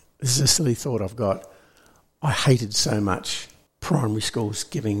achieve. This is a silly thought I've got. I hated so much primary schools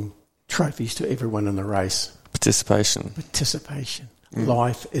giving trophies to everyone in the race. Participation.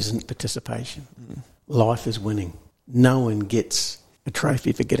 Life isn't participation. Life is winning. No one gets a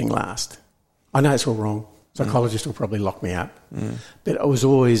trophy for getting last. I know it's all wrong. Psychologists will probably lock me up. But it was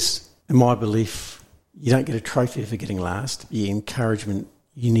always, in my belief, you don't get a trophy for getting last. You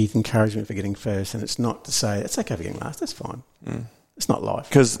need encouragement for getting first. And it's not to say, it's okay for getting last, that's fine. It's not life.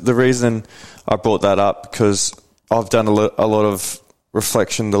 Because the reason I brought that up, because I've done a lot of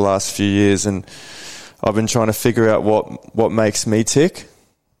reflection the last few years, and I've been trying to figure out what makes me tick.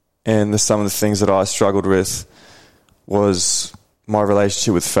 And some of the things that I struggled with was my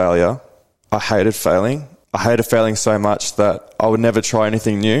relationship with failure. I hated failing. I hated failing so much that I would never try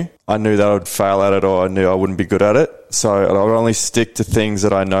anything new. I knew that I would fail at it, or I knew I wouldn't be good at it. So I would only stick to things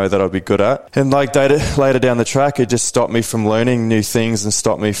that I know that I'd be good at. And later down the track, it just stopped me from learning new things and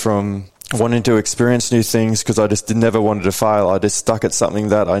stopped me from wanting to experience new things, because I just never wanted to fail. I just stuck at something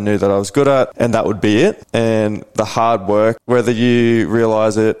that I knew that I was good at, and that would be it. And the hard work, whether you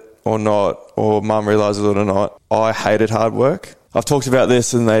realise it or not, or Mum realises it or not, I hated hard work. I've talked about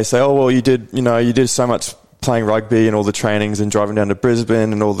this, and they say, oh, well, you did so much playing rugby and all the trainings and driving down to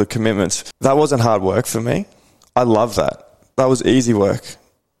Brisbane and all the commitments. That wasn't hard work for me. I love that. That was easy work.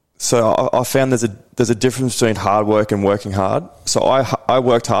 So I found there's a difference between hard work and working hard. So I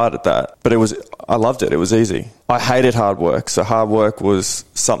worked hard at that, but I loved it. It was easy. I hated hard work. So hard work was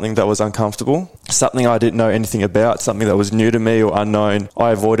something that was uncomfortable, something I didn't know anything about, something that was new to me or unknown. I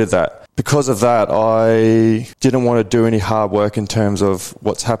avoided that. Because of that, I didn't want to do any hard work in terms of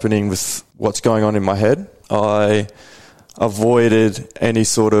what's happening with what's going on in my head. I avoided any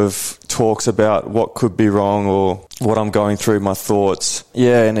sort of talks about what could be wrong or what I'm going through, my thoughts.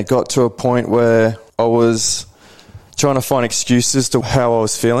 Yeah, and it got to a point where I was trying to find excuses to how I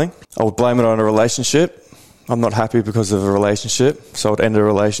was feeling. I would blame it on a relationship. I'm not happy because of a relationship, so I'd end a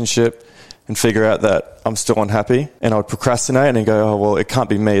relationship and figure out that I'm still unhappy, and I'd procrastinate and go, oh, well, it can't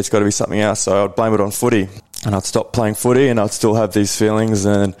be me, it's got to be something else. So I'd blame it on footy, and I'd stop playing footy, and I'd still have these feelings,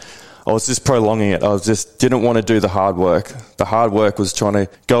 and I was just prolonging it. I just didn't want to do the hard work. The hard work was trying to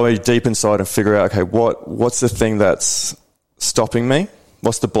go deep inside and figure out, okay, what's the thing that's stopping me?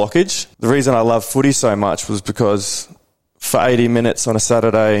 What's the blockage? The reason I love footy so much was because for 80 minutes on a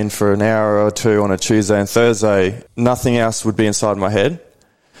Saturday and for an hour or two on a Tuesday and Thursday, nothing else would be inside my head.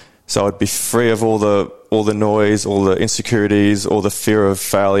 So I'd be free of all the noise, all the insecurities, all the fear of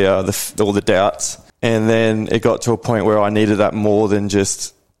failure, all the doubts. And then it got to a point where I needed that more than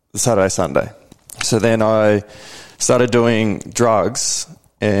just Saturday, Sunday. So then I started doing drugs,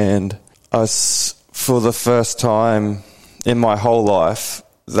 and for the first time in my whole life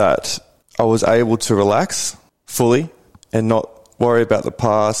that I was able to relax fully and not worry about the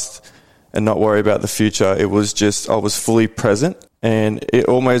past and not worry about the future. It was just, I was fully present, and it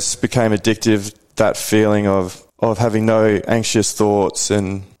almost became addictive, that feeling of having no anxious thoughts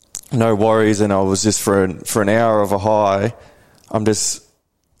and no worries. And I was just for an hour of a high,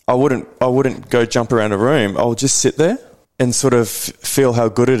 I wouldn't go jump around a room. I would just sit there and sort of feel how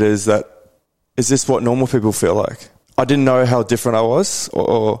good it is. Is this what normal people feel like? I didn't know how different I was,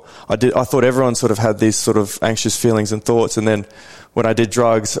 or I thought everyone sort of had these sort of anxious feelings and thoughts. And then when I did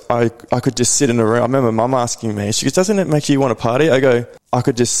drugs, I could just sit in a room. I remember Mum asking me, she goes, "Doesn't it make you want to party?" I go, "I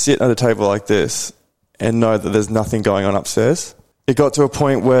could just sit at a table like this and know that there's nothing going on upstairs." It got to a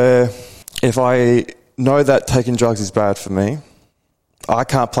point where if I know that taking drugs is bad for me, I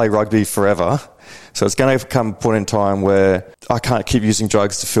can't play rugby forever. So it's going to come a point in time where I can't keep using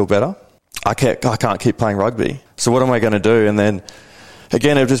drugs to feel better. I can't keep playing rugby. So what am I going to do? And then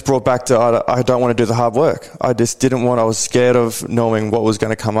again, it just brought back to I don't want to do the hard work. I just didn't want. I was scared of knowing what was going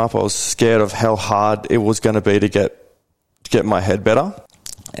to come up. I was scared of how hard it was going to be to get my head better.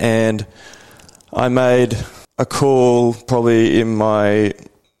 And I made a call probably in my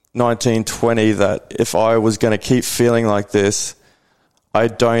 1920 that if I was going to keep feeling like this, I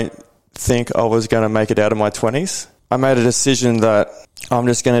don't think I was going to make it out of my 20s. I made a decision that I'm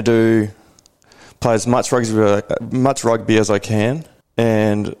just going to play as much rugby as I can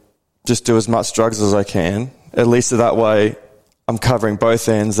and just do as much drugs as I can. At least that way I'm covering both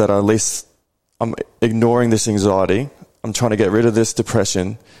ends, that at least I'm ignoring this anxiety. I'm trying to get rid of this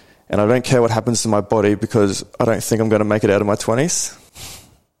depression, and I don't care what happens to my body because I don't think I'm going to make it out of my 20s.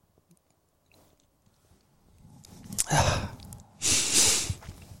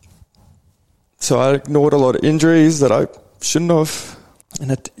 So I ignored a lot of injuries that I shouldn't have.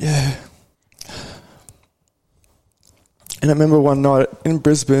 And I remember one night in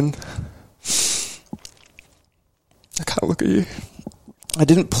Brisbane, I can't look at you. I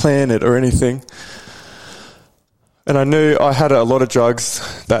didn't plan it or anything. And I knew I had a lot of drugs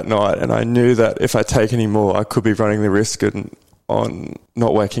that night, and I knew that if I take any more, I could be running the risk on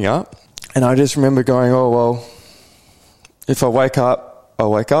not waking up. And I just remember going, oh, well, if I wake up, I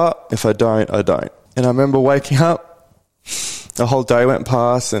wake up. If I don't, I don't. And I remember waking up, the whole day went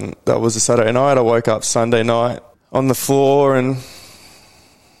past, and that was a Saturday night. I woke up Sunday night on the floor and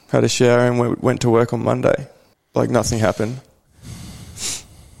had a shower and went to work on Monday. Like nothing happened.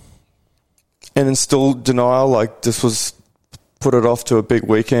 And in still denial, like this was put it off to a big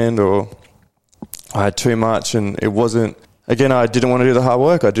weekend, or I had too much, and it wasn't. Again, I didn't want to do the hard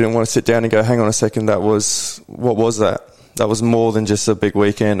work. I didn't want to sit down and go, hang on a second, what was that? That was more than just a big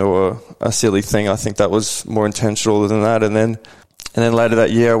weekend or a silly thing. I think that was more intentional than that. And then later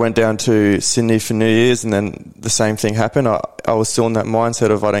that year, I went down to Sydney for New Year's, and then the same thing happened. I was still in that mindset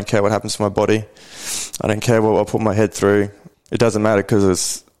of I don't care what happens to my body. I don't care what I put my head through. It doesn't matter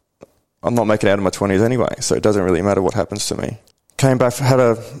because I'm not making it out of my 20s anyway, so it doesn't really matter what happens to me. Came back, had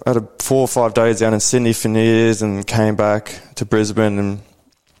a 4 or 5 days down in Sydney for New Year's, and came back to Brisbane, and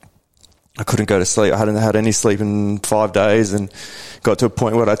I couldn't go to sleep. I hadn't had any sleep in 5 days, and got to a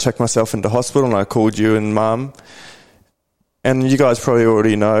point where I checked myself into hospital, and I called you and Mum. And you guys probably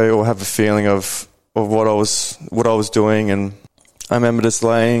already know or have a feeling of what I was doing. And I remember just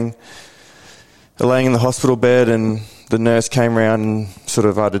laying in the hospital bed, and the nurse came around and sort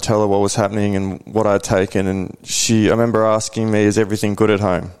of I had to tell her what was happening and what I'd taken. And I remember asking me, "Is everything good at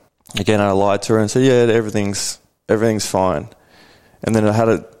home?" Again, I lied to her and said, "Yeah, everything's fine." And then I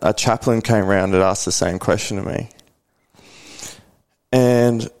had a chaplain came around and asked the same question to me.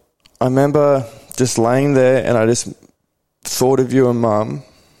 And I remember just laying there, and I just thought of you and Mum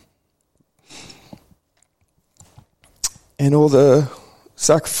and all the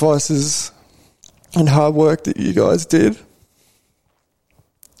sacrifices and hard work that you guys did.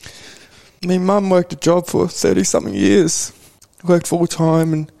 I mean, Mum worked a job for 30-something years, worked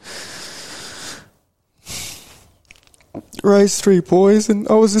full-time and raised 3 boys, and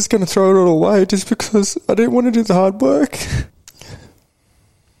I was just going to throw it all away just because I didn't want to do the hard work.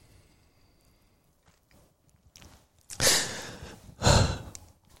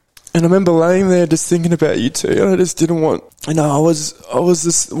 And I remember laying there just thinking about you two, and I just didn't want. I was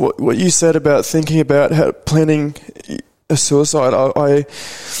just what you said about thinking about how planning a suicide.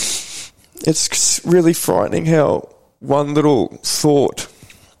 It's really frightening how one little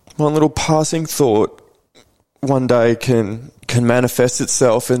passing thought, one day can manifest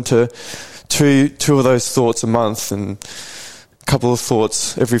itself into two of those thoughts a month, and a couple of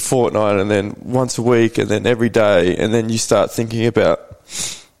thoughts every fortnight, and then once a week, and then every day, and then you start thinking about,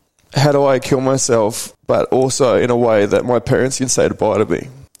 how do I kill myself, but also in a way that my parents can say goodbye to me?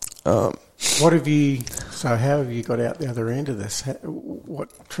 How have you got out the other end of this? What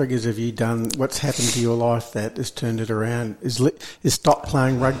triggers have you done? What's happened to your life that has turned it around? Is stop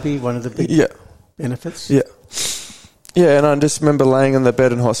playing rugby one of the big benefits? Yeah. Yeah, and I just remember laying in the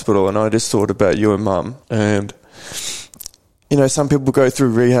bed in hospital, and I just thought about you and Mum. And, some people go through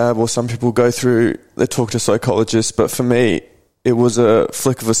rehab, or some people they talk to psychologists, but for me, it was a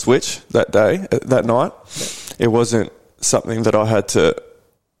flick of a switch that night. It wasn't something that I had to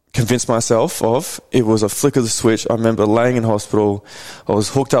convince myself of. It was a flick of the switch. I remember laying in hospital. I was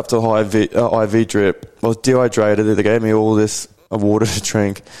hooked up to a IV drip. I was dehydrated. They gave me all this water to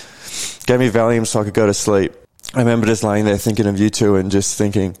drink. Gave me Valium so I could go to sleep. I remember just laying there thinking of you two and just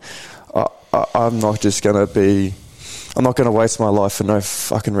thinking, I'm not going to waste my life for no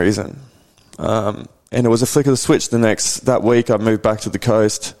fucking reason. And it was a flick of the switch. That week I moved back to the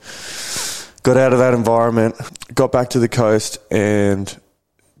coast, got out of that environment, got back to the coast and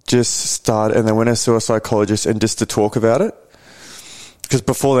just started, and then went to see a psychologist and just to talk about it. Because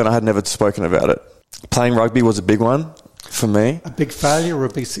before then I had never spoken about it. Playing rugby was a big one for me. A big failure or a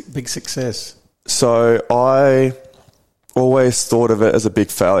big success? So I always thought of it as a big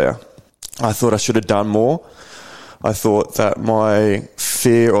failure. I thought I should have done more. I thought that my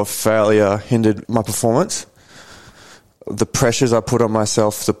fear of failure hindered my performance. The pressures I put on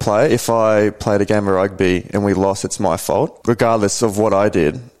myself to play. If I played a game of rugby and we lost, it's my fault. Regardless of what I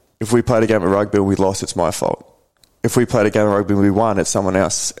did. If we played a game of rugby and we lost, it's my fault. If we played a game of rugby and we won, it's someone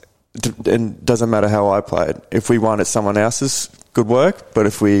else. And it doesn't matter how I played. If we won, it's someone else's good work. But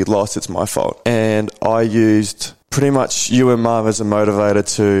if we lost, it's my fault. And I used pretty much you and Marv as a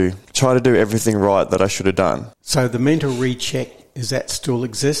motivator to try to do everything right that I should have done. So the mental recheck, does that still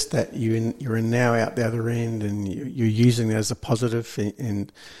exist, that you're now out the other end and you're using that as a positive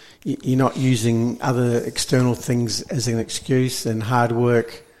and you're not using other external things as an excuse, and hard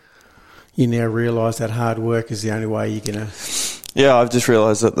work, you now realise that hard work is the only way you're going to... Yeah, I've just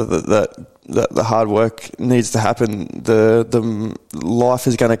realised that the hard work needs to happen. The life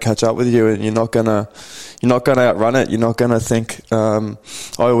is going to catch up with you, and you're not going to outrun it. You're not going to think. I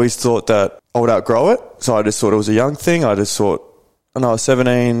always thought that I would outgrow it, so I just thought it was a young thing. I just thought, when I was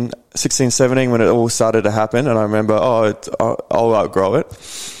 16, 17, when it all started to happen, and I remember, I'll outgrow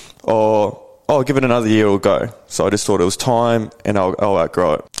it, or I'll give it another year, it'll go. So I just thought it was time, and I'll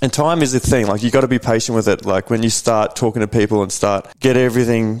outgrow it. And time is the thing. Like, you got to be patient with it. Like, when you start talking to people and start get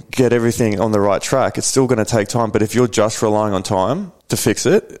everything on the right track, it's still going to take time. But if you're just relying on time to fix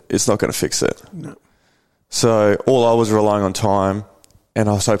it, it's not going to fix it. No. So all I was relying on time, and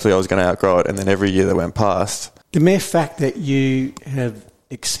hopefully I was going to outgrow it. And then every year that went past. The mere fact that you have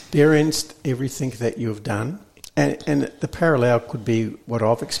experienced everything that you've done, and the parallel could be what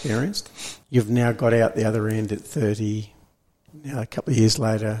I've experienced. You've now got out the other end at 30. Now, a couple of years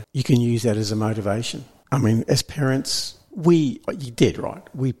later, you can use that as a motivation. I mean, as parents, you did, right?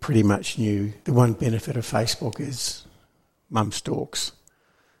 We pretty much knew the one benefit of Facebook is mum stalks.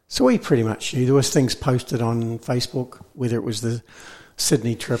 So we pretty much knew there was things posted on Facebook, whether it was the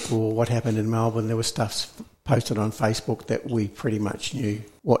Sydney trip or what happened in Melbourne. There was stuff posted on Facebook that we pretty much knew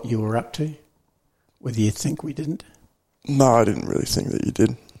what you were up to. Whether you think we didn't? No, I didn't really think that you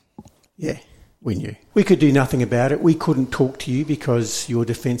did. Yeah, we knew. We could do nothing about it. We couldn't talk to you because your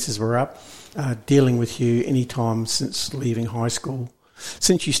defences were up. Dealing with you any time since leaving high school,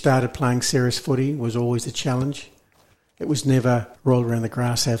 since you started playing serious footy, was always a challenge. It was never roll around the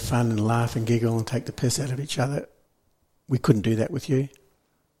grass, have fun and laugh and giggle and take the piss out of each other. We couldn't do that with you.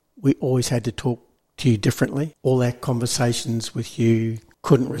 We always had to talk to you differently. All our conversations with you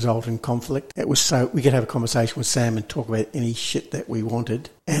couldn't result in conflict. It was so we could have a conversation with Sam and talk about any shit that we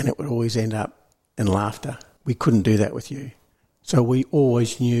wanted, and it would always end up in laughter. We couldn't do that with you. So we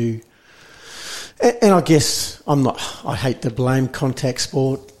always knew, and I guess I hate to blame contact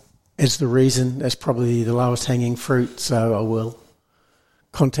sport as the reason. That's probably the lowest hanging fruit, so I will.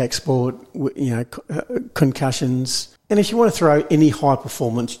 Contact sport, concussions. And if you want to throw any high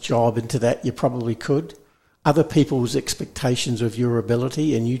performance job into that, you probably could. Other people's expectations of your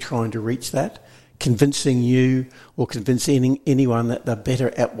ability and you trying to reach that, convincing you or convincing anyone that they're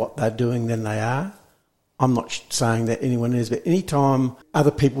better at what they're doing than they are. I'm not saying that anyone is, but any time other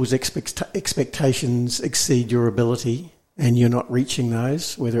people's expectations exceed your ability and you're not reaching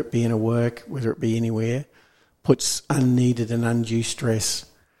those, whether it be in a work, whether it be anywhere, puts unneeded and undue stress.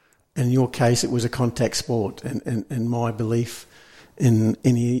 In your case, it was a contact sport, and my belief in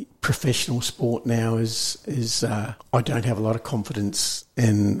any professional sport now is I don't have a lot of confidence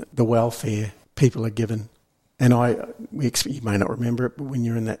in the welfare people are given. And you may not remember it, but when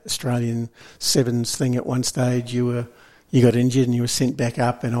you're in that Australian Sevens thing at one stage, you got injured and you were sent back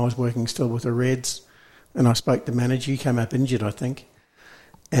up, and I was working still with the Reds, and I spoke to the manager. You came up injured, I think.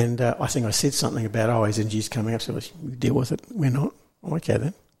 And I think I said something about, his injury's coming up, so we deal with it. We're not. Okay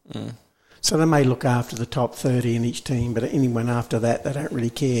then. Mm. So they may look after the top 30 in each team, but anyone after that, they don't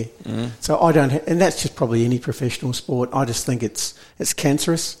really care. Mm. So I don't, and that's just probably any professional sport. I just think it's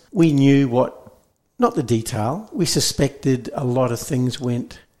cancerous. We knew not the detail. We suspected a lot of things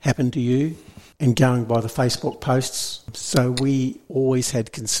happened to you, and going by the Facebook posts. So we always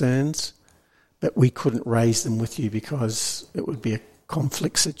had concerns, but we couldn't raise them with you because it would be a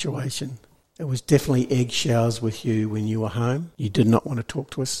conflict situation. It was definitely eggshells with you when you were home. You did not want to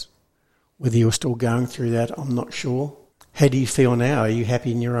talk to us. Whether you were still going through that, I'm not sure. How do you feel now? Are you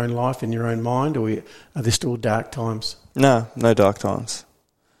happy in your own life, in your own mind, or are there still dark times? No dark times.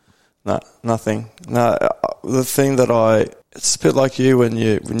 No, nothing. No, the thing that it's a bit like you when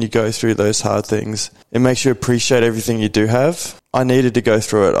you go through those hard things. It makes you appreciate everything you do have. I needed to go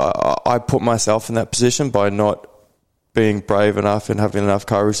through it. I put myself in that position by not being brave enough and having enough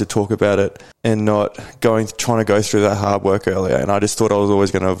courage to talk about it and not trying to go through that hard work earlier. And I just thought I was always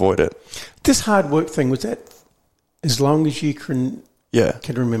going to avoid it. This hard work thing, was that as long as you can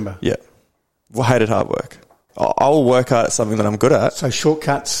remember? Yeah. I hated hard work. I'll work hard at something that I'm good at. So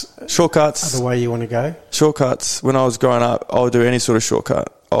shortcuts are the way you want to go? Shortcuts. When I was growing up, I'll do any sort of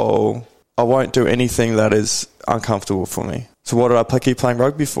shortcut. I won't do anything that is uncomfortable for me. So what did I keep playing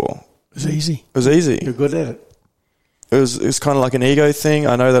rugby for? It was easy. It was easy. You're good at it. It was kind of like an ego thing.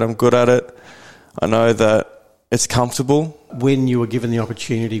 I know that I'm good at it. I know that it's comfortable. When you were given the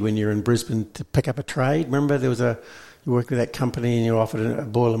opportunity when you were in Brisbane to pick up a trade, remember you worked with that company and you were offered a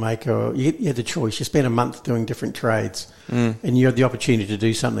Boilermaker, or you had the choice. You spent a month doing different trades and you had the opportunity to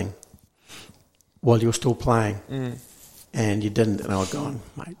do something while you were still playing and you didn't. And I was going,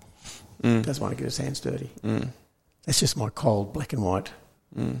 mate, doesn't want to get his hands dirty. That's just my cold black and white.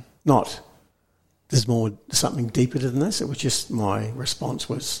 Not... There's something deeper than this. It was just my response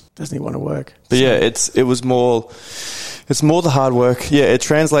was, doesn't he want to work? But so, yeah, it's more the hard work. Yeah, it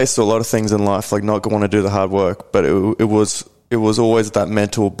translates to a lot of things in life, like not want to do the hard work. But it was always that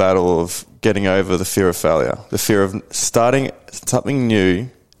mental battle of getting over the fear of failure, the fear of starting something new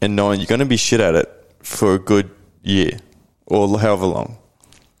and knowing you're going to be shit at it for a good year or however long.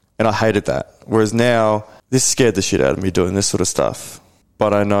 And I hated that. Whereas now, this scared the shit out of me doing this sort of stuff.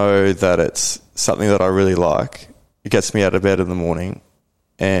 But I know that it's something that I really like. It gets me out of bed in the morning.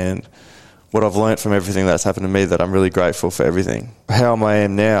 And what I've learnt from everything that's happened to me, that I'm really grateful for everything. How I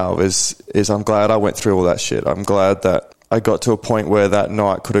am now is I'm glad I went through all that shit. I'm glad that I got to a point where that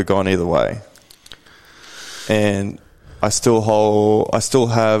night could have gone either way. And I think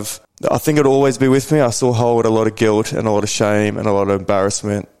it'll always be with me. I still hold a lot of guilt and a lot of shame and a lot of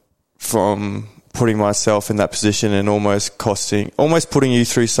embarrassment from putting myself in that position and almost putting you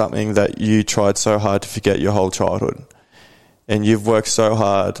through something that you tried so hard to forget your whole childhood. And you've worked so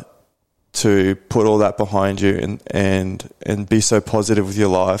hard to put all that behind you and be so positive with your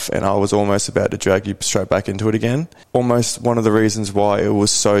life. And I was almost about to drag you straight back into it again. Almost one of the reasons why it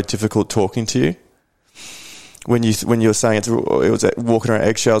was so difficult talking to you when you were saying it was walking around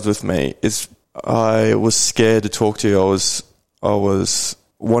eggshells with me, is I was scared to talk to you. I was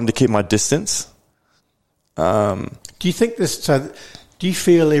wanting to keep my distance. Do you think do you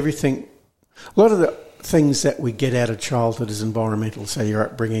feel everything, a lot of the things that we get out of childhood is environmental, so your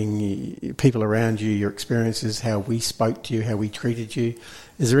upbringing, people around you, your experiences, how we spoke to you, how we treated you.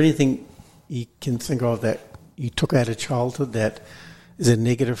 Is there anything you can think of that you took out of childhood that is a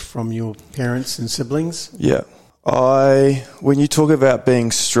negative from your parents and siblings? Yeah. When you talk about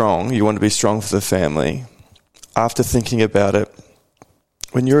being strong, you want to be strong for the family. After thinking about it,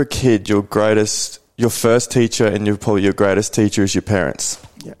 when you're a kid, your first teacher and probably your greatest teacher is your parents.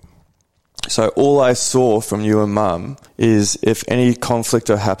 Yeah. So all I saw from you and Mum is if any conflict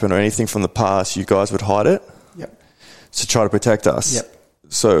had happened or anything from the past, you guys would hide it. Yep. To try to protect us. Yep.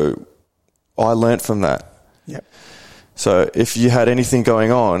 So I learnt from that. Yep. So if you had anything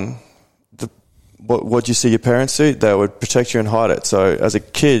going on, what you see your parents do? They would protect you and hide it. So as a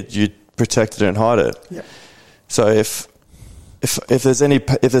kid, you protect it and hide it. Yep. So if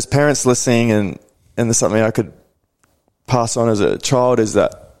there's parents listening and there's something I could pass on as a child, is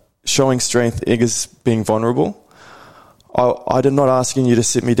that showing strength is being vulnerable. I'm not asking you to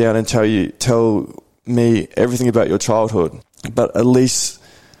sit me down and tell me everything about your childhood, but at least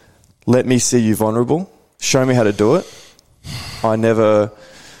let me see you vulnerable. Show me how to do it.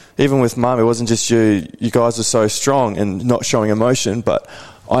 Even with Mum, it wasn't just you. You guys are so strong and not showing emotion, but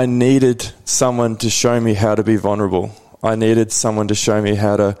I needed someone to show me how to be vulnerable. I needed someone to show me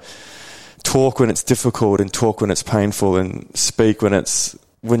how to talk when it's difficult and talk when it's painful and speak when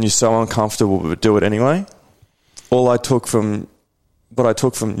you're so uncomfortable, but do it anyway. What I took from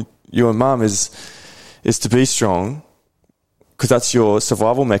you and Mum is to be strong, because that's your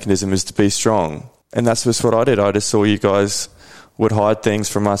survival mechanism, is to be strong. And that's just what I did. I just saw you guys would hide things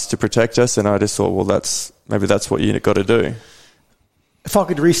from us to protect us, and I just thought, well, maybe that's what you got to do. If I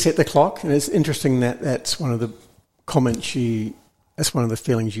could reset the clock, and it's interesting that that's one of the comments you That's one of the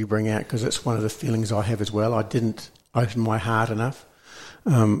feelings you bring out, because it's one of the feelings I have as well. I didn't open my heart enough.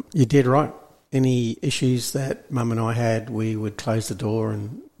 You're dead right. Any issues that Mum and I had, we would close the door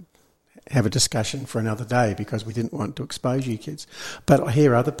and have a discussion for another day, because we didn't want to expose you kids. But I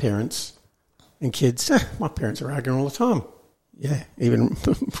hear other parents and kids, my parents are arguing all the time. Yeah, even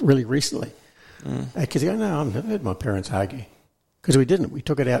really recently. Kids go, no, I've never heard my parents argue. Because we didn't. We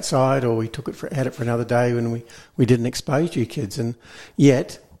took it outside, or we had it for another day when we didn't expose you kids. And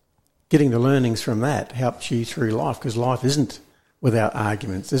yet, getting the learnings from that helps you through life, because life isn't without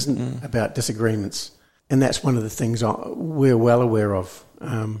arguments, isn't about disagreements. And that's one of the things we're well aware of.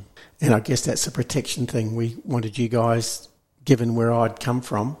 And I guess that's a protection thing. We wanted you guys, given where I'd come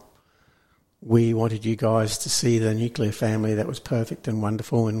from, we wanted you guys to see the nuclear family that was perfect and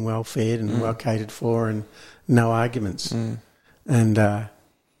wonderful and well fed and well catered for, and no arguments. And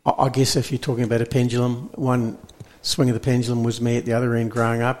I guess if you're talking about a pendulum, one swing of the pendulum was me at the other end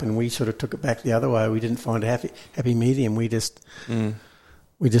growing up, and we sort of took it back the other way. We didn't find a happy medium. We just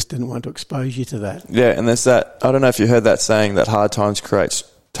didn't want to expose you to that. Yeah, and there's that, I don't know if you heard that saying, that hard times create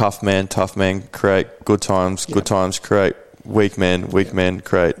tough men create good times, good times create weak men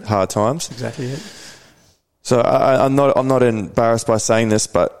create hard times. Exactly it. So I'm not embarrassed by saying this,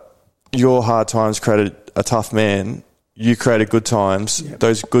 but your hard times created a tough man. You created good times. Yep.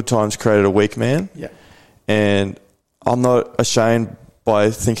 Those good times created a weak man. Yep. And I'm not ashamed by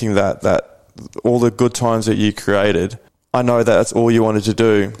thinking that all the good times that you created, I know that's all you wanted to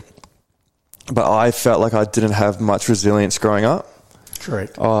do, but I felt like I didn't have much resilience growing up.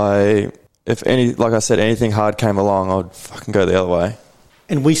 Correct. Like I said, anything hard came along, I'd fucking go the other way.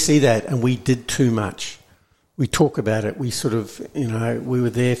 And we see that, and we did too much. We talk about it. We sort of, we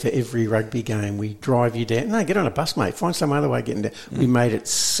were there for every rugby game. We drive you down. No, get on a bus, mate. Find some other way of getting down. We made it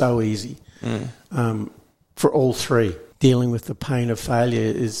so easy for all three. Dealing with the pain of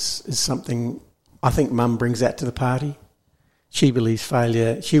failure is something I think Mum brings that to the party. She believes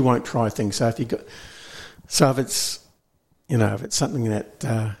failure. She won't try things. So if it's something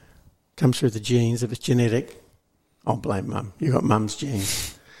that comes through the genes, if it's genetic, I'll blame Mum. You've got Mum's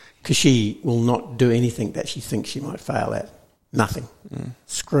genes. Because she will not do anything that she thinks she might fail at. Nothing.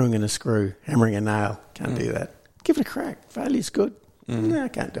 Screwing in a screw, hammering a nail, can't do that. Give it a crack. Failure's good. No, I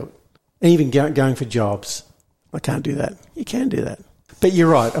can't do it. And even going for jobs, I can't do that. You can do that. But you're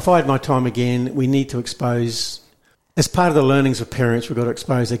right. If I had my time again, we need to expose, as part of the learnings of parents, we've got to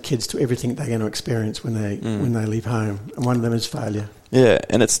expose their kids to everything they're going to experience when they leave home. And one of them is failure. Yeah,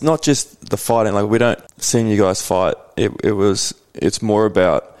 and it's not just the fighting. Like, we don't see you guys fight. It's more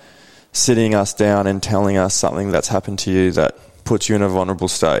about sitting us down and telling us something that's happened to you that puts you in a vulnerable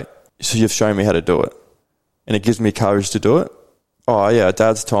state. So you've shown me how to do it. And it gives me courage to do it. Oh, yeah,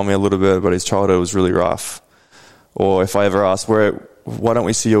 Dad's told me a little bit about his childhood was really rough. Or if I ever ask, why don't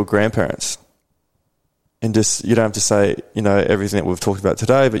we see your grandparents? And just, you don't have to say, everything that we've talked about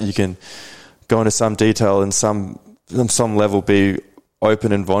today, but you can go into some detail and on some level be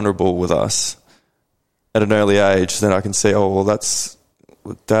open and vulnerable with us at an early age. Then I can say, oh, well,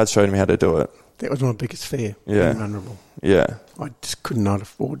 Dad showed me how to do it. That was my biggest fear, being vulnerable. Yeah. I just could not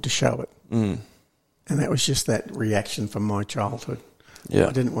afford to show it. And that was just that reaction from my childhood. Yeah.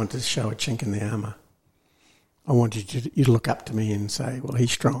 I didn't want to show a chink in the armour. I wanted you to look up to me and say, well,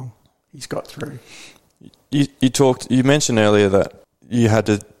 he's strong. He's got through. You mentioned earlier that you had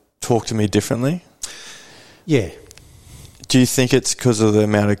to talk to me differently. Yeah. Do you think it's because of the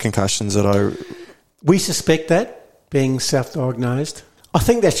amount of concussions that We suspect that, being self-diagnosed. I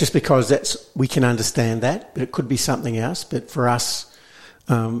think that's just because we can understand that, but it could be something else. But for us,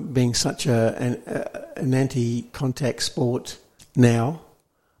 being such an anti-contact sport now,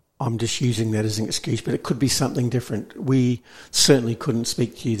 I'm just using that as an excuse, but it could be something different. We certainly couldn't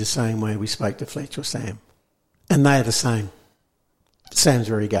speak to you the same way we spoke to Fletch or Sam. And they are the same. Sam's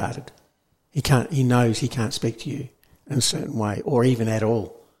very guarded. He knows he can't speak to you in a certain way, or even at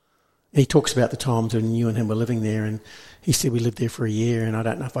all. He talks about the times when you and him were living there, and he said we lived there for a year, and I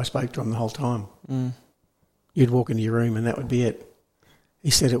don't know if I spoke to him the whole time. You'd walk into your room and that would be it. He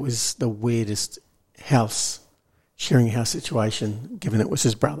said it was the weirdest sharing a house situation, given it was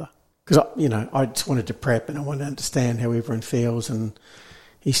his brother. Because, I just wanted to prep and I wanted to understand how everyone feels, and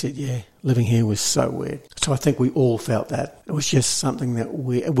he said, yeah, living here was so weird. So I think we all felt that. It was just something that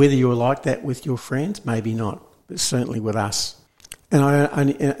whether you were like that with your friends, maybe not, but certainly with us. And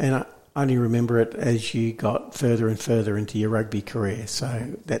I only remember it as you got further and further into your rugby career.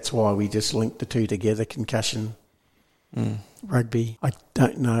 So that's why we just linked the two together, concussion, rugby. I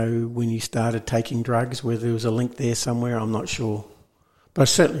don't know when you started taking drugs, whether there was a link there somewhere, I'm not sure. But I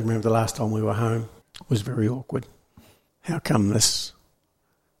certainly remember the last time we were home. It was very awkward. how come this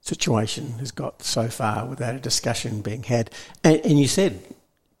situation has got so far without a discussion being had? And you said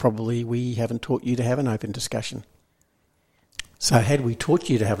probably we haven't taught you to have an open discussion. So had we taught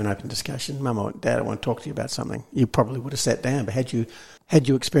you to have an open discussion, Mum or Dad, I want to talk to you about something, you probably would have sat down. But had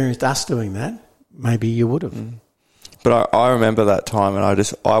you experienced us doing that, maybe you would have. But I remember that time,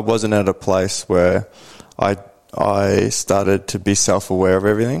 and I wasn't at a place where I started to be self-aware of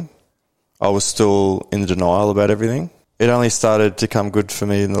everything. I was still in denial about everything. It only started to come good for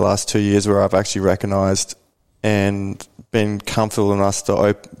me in the last 2 years, where I've actually recognised and been comfortable enough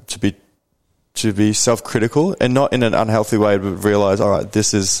to be self-critical, and not in an unhealthy way, but realise, all right,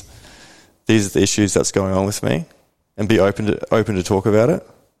 these are the issues that's going on with me, and be open to talk about it.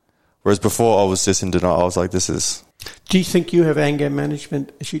 Whereas before, I was just in denial. I was like, this is... Do you think you have anger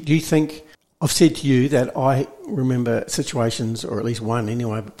management issues? Do you think... I've said to you that I remember situations, or at least one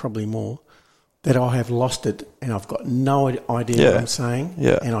anyway, but probably more, that I have lost it and I've got no idea what I'm saying,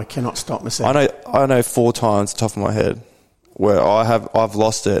 and I cannot stop myself. I know 4 times, top of my head, where I've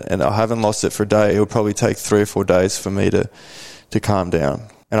lost it, and I haven't lost it for a day. It would probably take 3 or 4 days for me to calm down,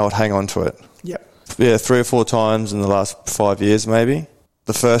 and I would hang on to it. Yep. Yeah, 3 or 4 times in the last 5 years, maybe.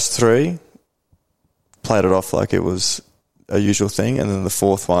 The first 3 played it off like it was a usual thing, and then the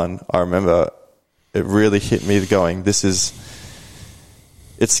 4th one, I remember it really hit me going, it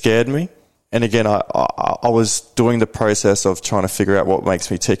scared me. And again, I was doing the process of trying to figure out what makes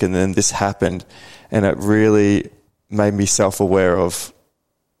me tick, and then this happened, and it really made me self-aware of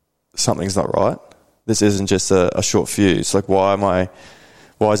something's not right. This isn't just a short fuse. Like, why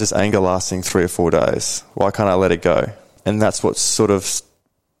is this anger lasting 3 or 4 days? Why can't I let it go? And that's what sort of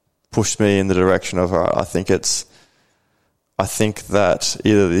pushed me in the direction of, all right, I think that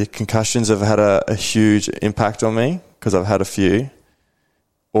either the concussions have had a huge impact on me, because I've had a few,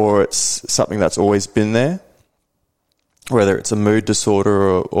 or it's something that's always been there, whether it's a mood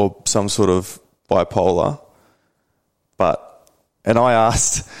disorder or some sort of bipolar. And I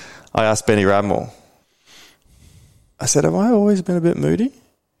asked Benny Radmore, I said, have I always been a bit moody?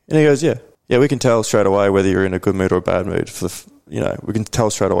 And he goes, yeah, we can tell straight away whether you're in a good mood or a bad mood. We can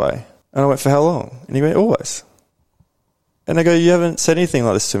tell straight away. And I went, for how long? And he went, always. And I go, you haven't said anything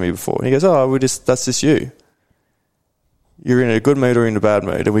like this to me before. And he goes, that's just you. You're in a good mood or in a bad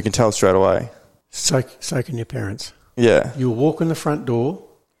mood, and we can tell straight away. So can your parents. Yeah. You'll walk in the front door,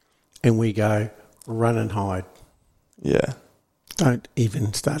 and we go, run and hide. Yeah. Don't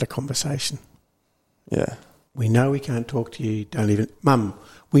even start a conversation. Yeah. We know we can't talk to you. Don't even... Mum,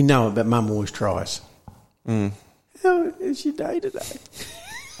 we know it, but Mum always tries. How is your day today?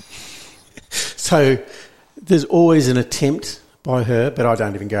 So there's always an attempt by her, but I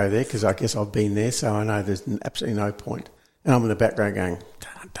don't even go there, because I guess I've been there, so I know there's absolutely no point. And I'm in the background going,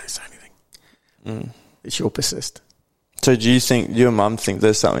 don't say anything. She'll persist. So do you think, your mum think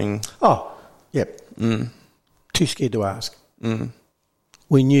there's something... Oh, yep. Too scared to ask.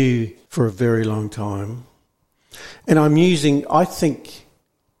 We knew for a very long time. And I know I'm using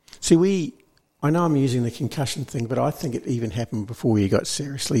the concussion thing, but I think it even happened before you got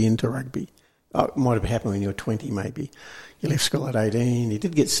seriously into rugby. It might have happened when you were 20 maybe. You left school at 18. You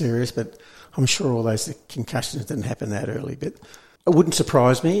did get serious, but I'm sure all those concussions didn't happen that early. But it wouldn't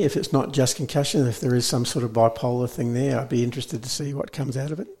surprise me if it's not just concussion, if there is some sort of bipolar thing there. I'd be interested to see what comes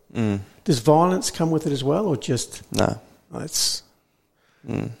out of it. Does violence come with it as well, or just... No. It's...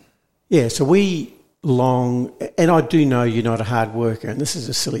 Yeah, so we and I do know you're not a hard worker, and this is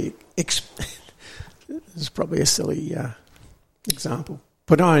a silly... this is probably a silly example.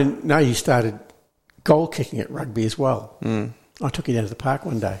 But I know you started goal kicking at rugby as well. I took you down to the park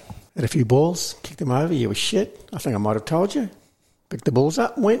one day. Had a few balls, kicked them over. You were shit. I think I might have told you. Picked the balls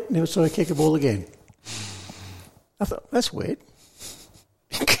up, went, never saw you kick a ball again. I thought, that's weird.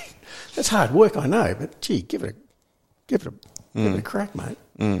 That's hard work, I know, but gee, give it a crack, mate.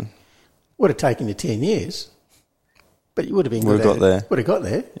 Would have taken you 10 years, but you would have been good at it. Would have got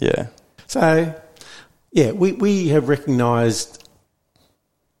there. Yeah. So, yeah, we have recognised,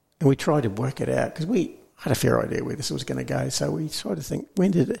 and we tried to work it out, because we had a fair idea where this was going to go. So we tried to think,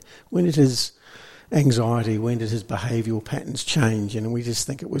 when did his anxiety, when did his behavioural patterns change? And we just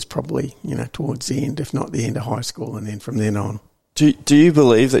think it was probably, towards the end, if not the end of high school, and then from then on. Do you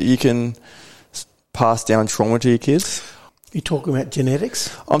believe that you can pass down trauma to your kids? You're talking about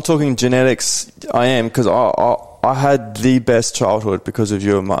genetics? I'm talking genetics. I am, because I had the best childhood because of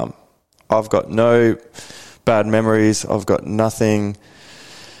your mum. I've got no bad memories. I've got nothing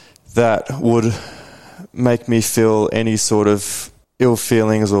that would make me feel any sort of ill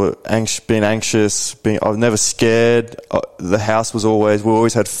feelings or being anxious. I was never scared. The house was we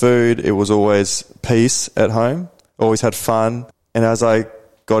always had food. It was always peace at home. always had fun. And as I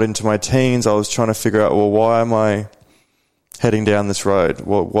got into my teens, I was trying to figure out, well, why am I heading down this road?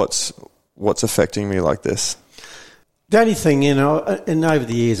 What's affecting me like this? The only thing, and over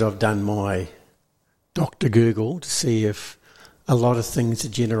the years I've done my Dr. Google to see if a lot of things are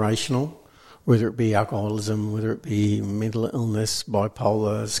generational, whether it be alcoholism, whether it be mental illness,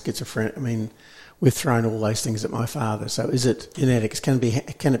 bipolar, schizophrenia. I mean, we've thrown all those things at my father. So is it genetics? Can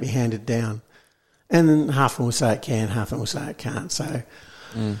it be handed down? And then half of them will say it can, half of them will say it can't. So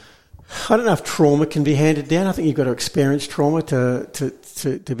I don't know if trauma can be handed down. I think you've got to experience trauma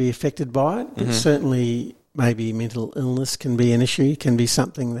to be affected by it. But certainly maybe mental illness can be an issue, can be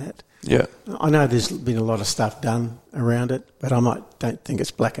something that... Yeah. I know there's been a lot of stuff done around it, but don't think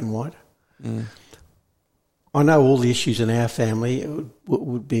it's black and white. I know all the issues in our family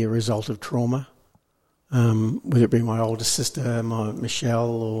would be a result of trauma, whether it be my older sister, my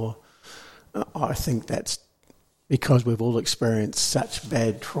Michelle, or I think that's because we've all experienced such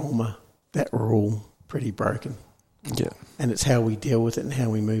bad trauma that we're all pretty broken. Yeah. And it's how we deal with it and how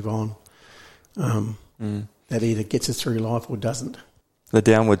we move on that either gets us through life or doesn't. The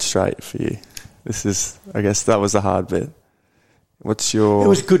downward straight for you. I guess that was the hard bit. What's your... It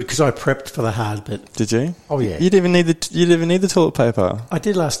was good because I prepped for the hard bit. Did you? Oh, yeah. You didn't even need the toilet paper? I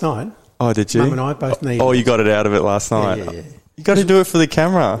did last night. Oh, did you? Mum and I both needed you got it out of it last night? Yeah. You got to do it for the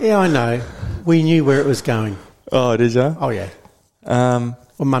camera. Yeah, I know. We knew where it was going. Oh, did you? Oh, yeah. Well,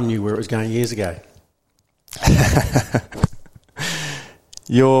 Mum knew where it was going years ago.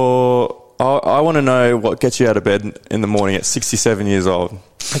 I want to know what gets you out of bed in the morning at 67 years old.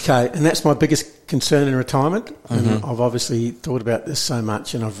 Okay, and that's my biggest concern in retirement. And I've obviously thought about this so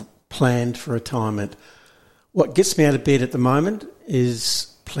much and I've planned for retirement. What gets me out of bed at the moment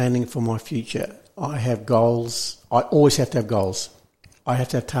is planning for my future. I have goals. I always have to have goals. I have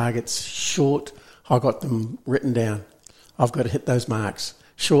to have targets short. I've got them written down. I've got to hit those marks.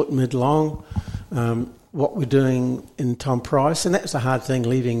 Short, mid, long. What we're doing in Tom Price, and that's the hard thing,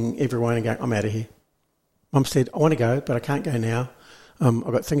 leaving everyone and going, I'm out of here. Mum said, I want to go, but I can't go now. I've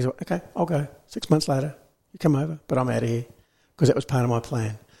got things, okay, I'll go. 6 months later, you come over, but I'm out of here because that was part of my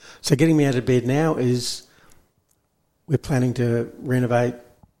plan. So getting me out of bed now is we're planning to renovate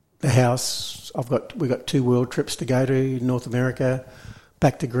the house. We've got 2 world trips to go to, North America,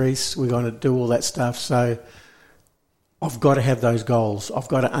 back to Greece. We're going to do all that stuff. So I've got to have those goals. I've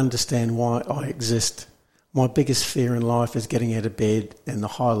got to understand why I exist. My biggest fear in life is getting out of bed, and the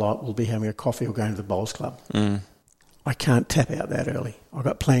highlight will be having a coffee or going to the bowls club. I can't tap out that early. I've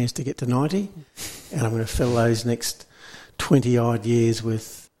got plans to get to 90, and I'm going to fill those next 20-odd years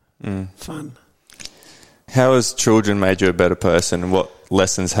with fun. How has children made you a better person, and what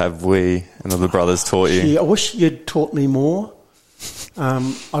lessons have we and the brothers taught you? Gee, I wish you'd taught me more.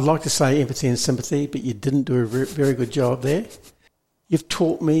 I'd like to say empathy and sympathy, but you didn't do a very good job there. You've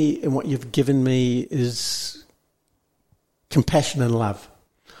taught me, and what you've given me is compassion and love.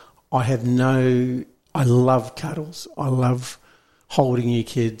 I love cuddles. I love holding you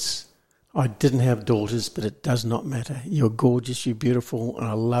kids. I didn't have daughters, but it does not matter. You're gorgeous, you're beautiful, and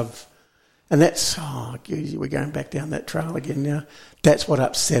I love... And that's... Oh, we're going back down that trail again now. That's what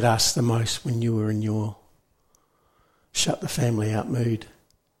upset us the most when you were in your shut the family out mood.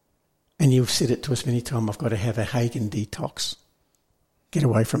 And you've said it to us many times, I've got to have a Hagen detox. Get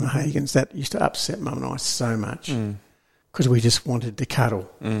away from the Hagens. That used to upset Mum and I so much because we just wanted to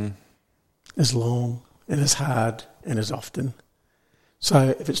cuddle as long and as hard and as often.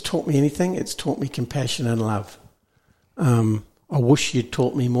 So if it's taught me anything, it's taught me compassion and love. I wish you'd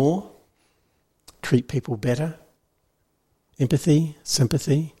taught me more. Treat people better. Empathy,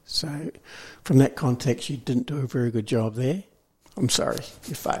 sympathy. So from that context, you didn't do a very good job there. I'm sorry,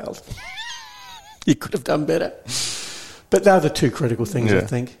 you failed. You could have done better. But they're the 2 critical things, I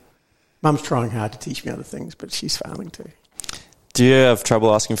think. Mum's trying hard to teach me other things, but she's failing too. Do you have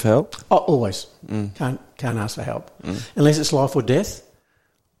trouble asking for help? Oh, always. Can't ask for help. Unless it's life or death,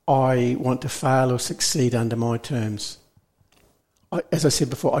 I want to fail or succeed under my terms. As I said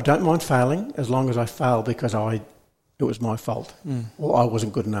before, I don't mind failing as long as I fail because it was my fault or I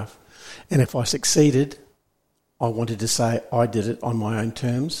wasn't good enough. And if I succeeded, I wanted to say I did it on my own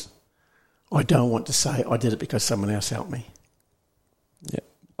terms. I don't want to say I did it because someone else helped me. Yeah.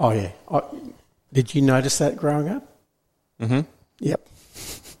 Oh, yeah. Did you notice that growing up? Mm-hmm.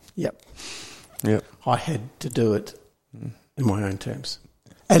 Yep. I had to do it in my own terms.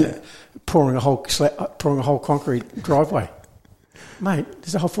 And pouring a whole concrete driveway. Mate,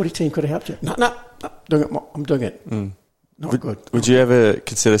 there's a whole footy team could have helped you. No, I'm doing it. Not good. Would you ever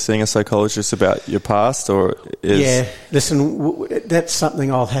consider seeing a psychologist about your past, or Yeah, listen, that's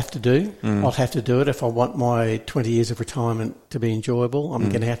something I'll have to do. I'll have to do it if I want my 20 years of retirement to be enjoyable. I'm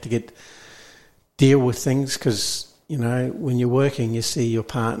going to have to deal with things because, you know, when you're working, you see your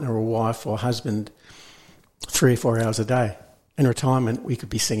partner or wife or husband 3 or 4 hours a day. In retirement, we could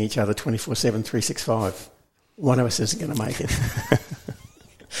be seeing each other 24/7, 365. One of us isn't going to make it.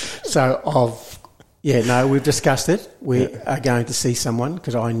 So we've discussed it. We are going to see someone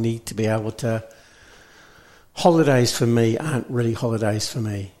because I need to be able to... Holidays for me aren't really holidays for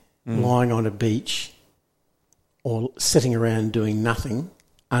me. Lying on a beach or sitting around doing nothing,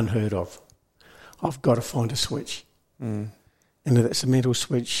 unheard of. I've got to find a switch. And if it's a mental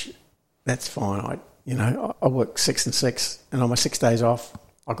switch, that's fine. I work 6 and 6, and on my 6 days off,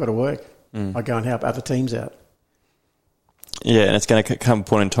 I've got to work. I go and help other teams out. Yeah, and it's going to come a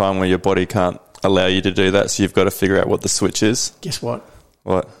point in time where your body can't allow you to do that, so you've got to figure out what the switch is. Guess what?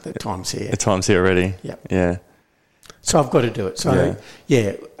 What? The time's here. The time's here already. Yep. Yeah. So I've got to do it. So,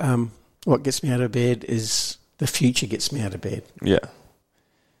 what gets me out of bed is the future gets me out of bed. Yeah.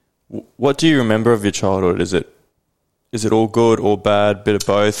 What do you remember of your childhood? Is it all good, all bad, bit of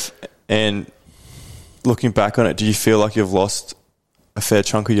both? And looking back on it, do you feel like you've lost a fair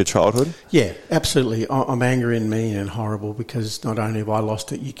chunk of your childhood? Yeah, absolutely. I'm angry and mean and horrible because not only have I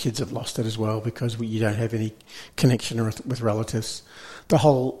lost it, you kids have lost it as well because you don't have any connection with relatives.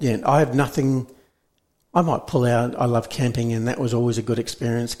 I have nothing. I might pull out. I love camping, and that was always a good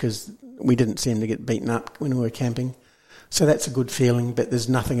experience because we didn't seem to get beaten up when we were camping. So that's a good feeling, but there's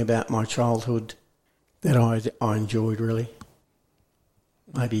nothing about my childhood that I enjoyed really.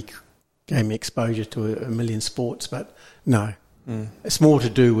 Maybe gave me exposure to a million sports, but no. It's more to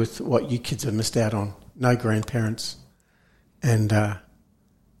do with what you kids have missed out on. No grandparents and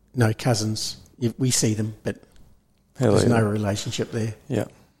no cousins. We see them, but there's no relationship there. Yeah.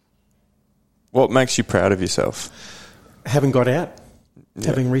 What makes you proud of yourself? Having got out,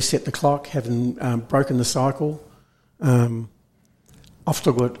 having reset the clock, having broken the cycle. I've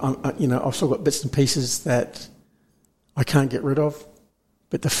still got bits and pieces that I can't get rid of,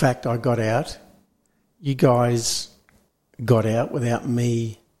 but the fact I got out, you guys got out without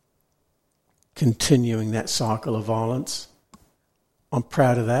me continuing that cycle of violence. I'm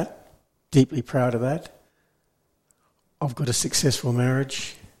proud of that, deeply proud of that. I've got a successful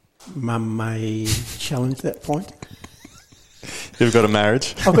marriage. Mum may challenge that point. You've got a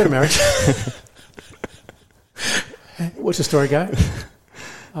marriage? I've got a marriage. What's the story go?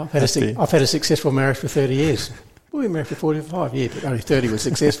 I've had a successful marriage for 30 years. Well, we were married for 45, but only 30 was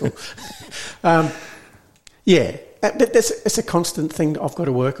successful. But it's a constant thing I've got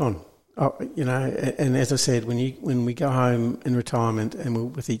to work on. And as I said, when we go home in retirement and we're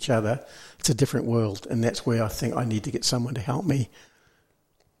with each other, it's a different world, and that's where I think I need to get someone to help me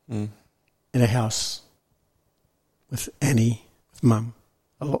in a house with Annie, with Mum,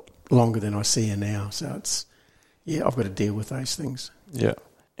 a lot longer than I see her now. So I've got to deal with those things. Yeah.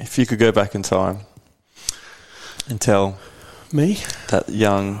 If you could go back in time and tell me, that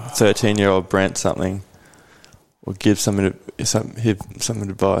young 13-year-old Brent something, or give some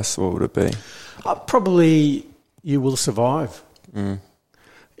advice, what would it be? Probably you will survive.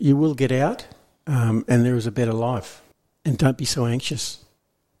 You will get out, and there is a better life. And don't be so anxious.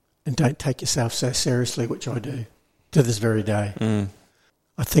 And don't take yourself so seriously, which I do to this very day.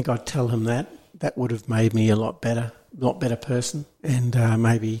 I think I'd tell him that. That would have made me a lot better person, and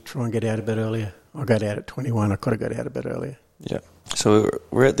maybe try and get out a bit earlier. I got out at 21. I could have got out a bit earlier. Yeah. So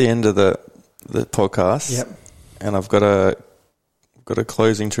we're at the end of the podcast. Yep. And I've got a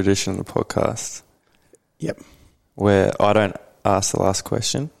closing tradition in the podcast. Yep. Where I don't ask the last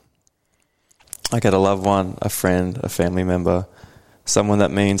question. I get a loved one, a friend, a family member, someone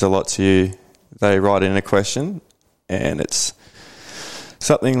that means a lot to you. They write in a question, and it's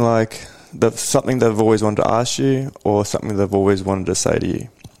something like something they've always wanted to ask you, or something they've always wanted to say to you.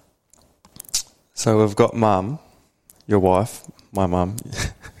 So we've got Mum, your wife, my mum.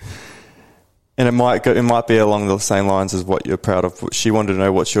 And it might be along the same lines as what you're proud of. She wanted to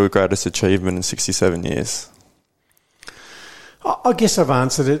know what's your greatest achievement in 67 years. I guess I've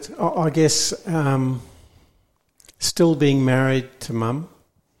answered it. I guess still being married to Mum,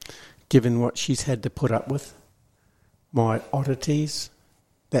 given what she's had to put up with, my oddities,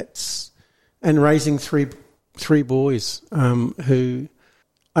 and raising three boys who.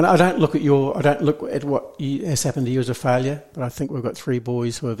 And I don't look at what has happened to you as a failure, but I think we've got 3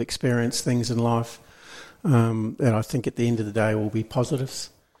 boys who have experienced things in life that I think at the end of the day will be positives.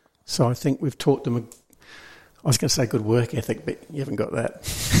 So I think we've taught them, I was going to say good work ethic, but you haven't got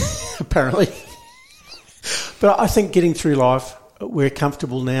that, apparently. But I think getting through life, we're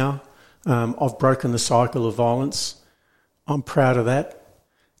comfortable now. I've broken the cycle of violence. I'm proud of that.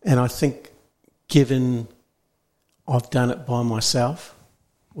 And I think given I've done it by myself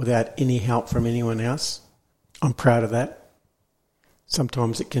without any help from anyone else, I'm proud of that.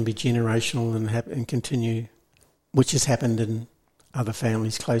 Sometimes it can be generational and continue, which has happened in other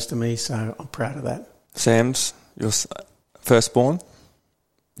families close to me, so I'm proud of that. Sam's, your firstborn,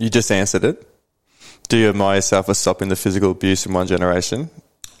 you just answered it. Do you admire yourself for stopping the physical abuse in one generation?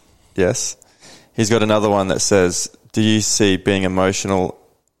 Yes. He's got another one that says, do you see being emotional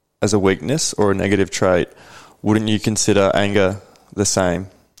as a weakness or a negative trait? Wouldn't you consider anger the same?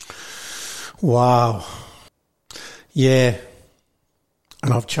 Wow. Yeah.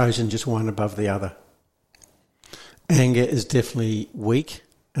 And I've chosen just one above the other. Anger is definitely weak,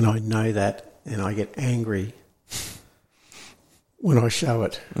 and I know that, and I get angry when I show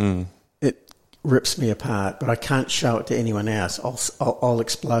it. It rips me apart, but I can't show it to anyone else. I'll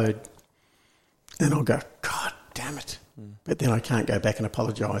explode, and I'll go, God damn it. But then I can't go back and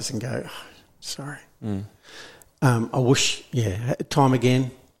apologise and go, oh, sorry. I wish, time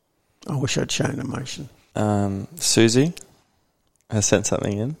again, I wish I'd shown emotion. Susie has sent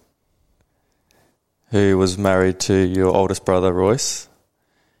something in, who was married to your oldest brother, Royce.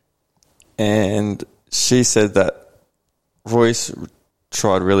 And she said that Royce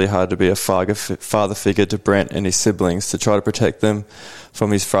tried really hard to be a father figure to Brent and his siblings to try to protect them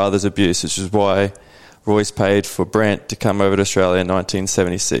from his father's abuse, which is why Royce paid for Brent to come over to Australia in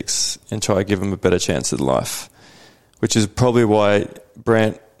 1976 and try to give him a better chance at life, which is probably why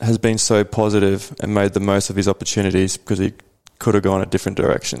Brent has been so positive and made the most of his opportunities, because he could have gone a different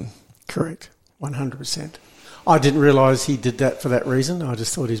direction. Correct, 100%. I didn't realise he did that for that reason. I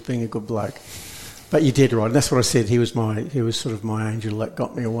just thought he was being a good bloke. But you did right, and that's what I said. He was sort of my angel that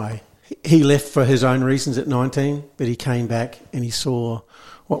got me away. He left for his own reasons at 19, but he came back and he saw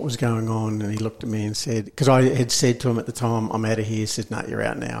what was going on, and he looked at me and said, because I had said to him at the time, I'm out of here. He said, no, you're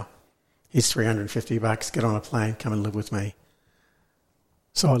out now. Here's $350, get on a plane, come and live with me.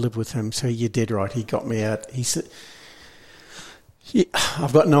 So I lived with him. So you did right. He got me out. He said,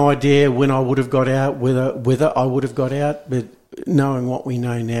 I've got no idea when I would have got out, whether I would have got out, but knowing what we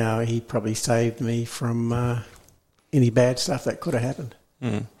know now, he probably saved me from any bad stuff that could have happened.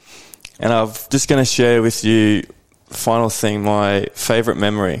 And I'm just going to share with you, final thing, my favourite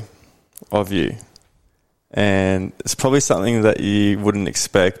memory of you. And it's probably something that you wouldn't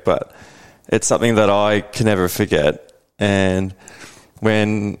expect, but it's something that I can never forget. And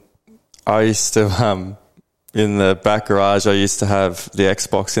when I used to, in the back garage, I used to have the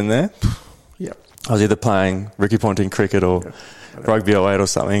Xbox in there. Yep. I was either playing Ricky Ponting cricket or Rugby 08 or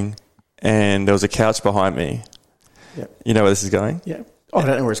something, and there was a couch behind me. Yep. You know where this is going? Yeah. I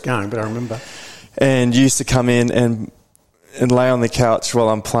don't know where it's going, but I remember. And you used to come in and lay on the couch while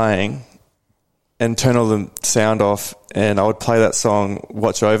I'm playing and turn all the sound off, and I would play that song,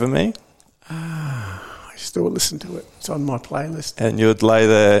 Watch Over Me. I still listen to it. It's on my playlist. And you would lay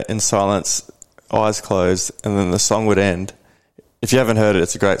there in silence, eyes closed, and then the song would end. If you haven't heard it,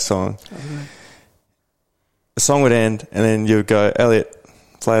 it's a great song. The song would end, and then you would go, Elliot,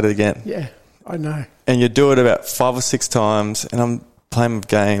 play it again. Yeah, I know. And you'd do it about 5 or 6 times, and I'm playing with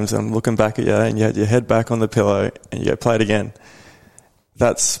games, and I'm looking back at you, and you had your head back on the pillow, and you go, play it again.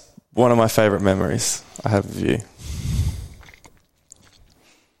 That's one of my favourite memories I have of you.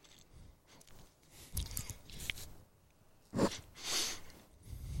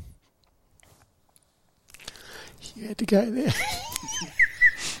 You had to go there.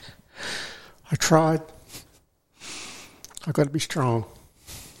 I tried. I've got to be strong.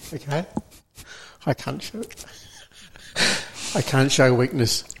 Okay? I can't show it. I can't show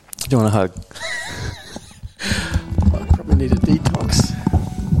weakness. Do you want a hug? I probably need a detox.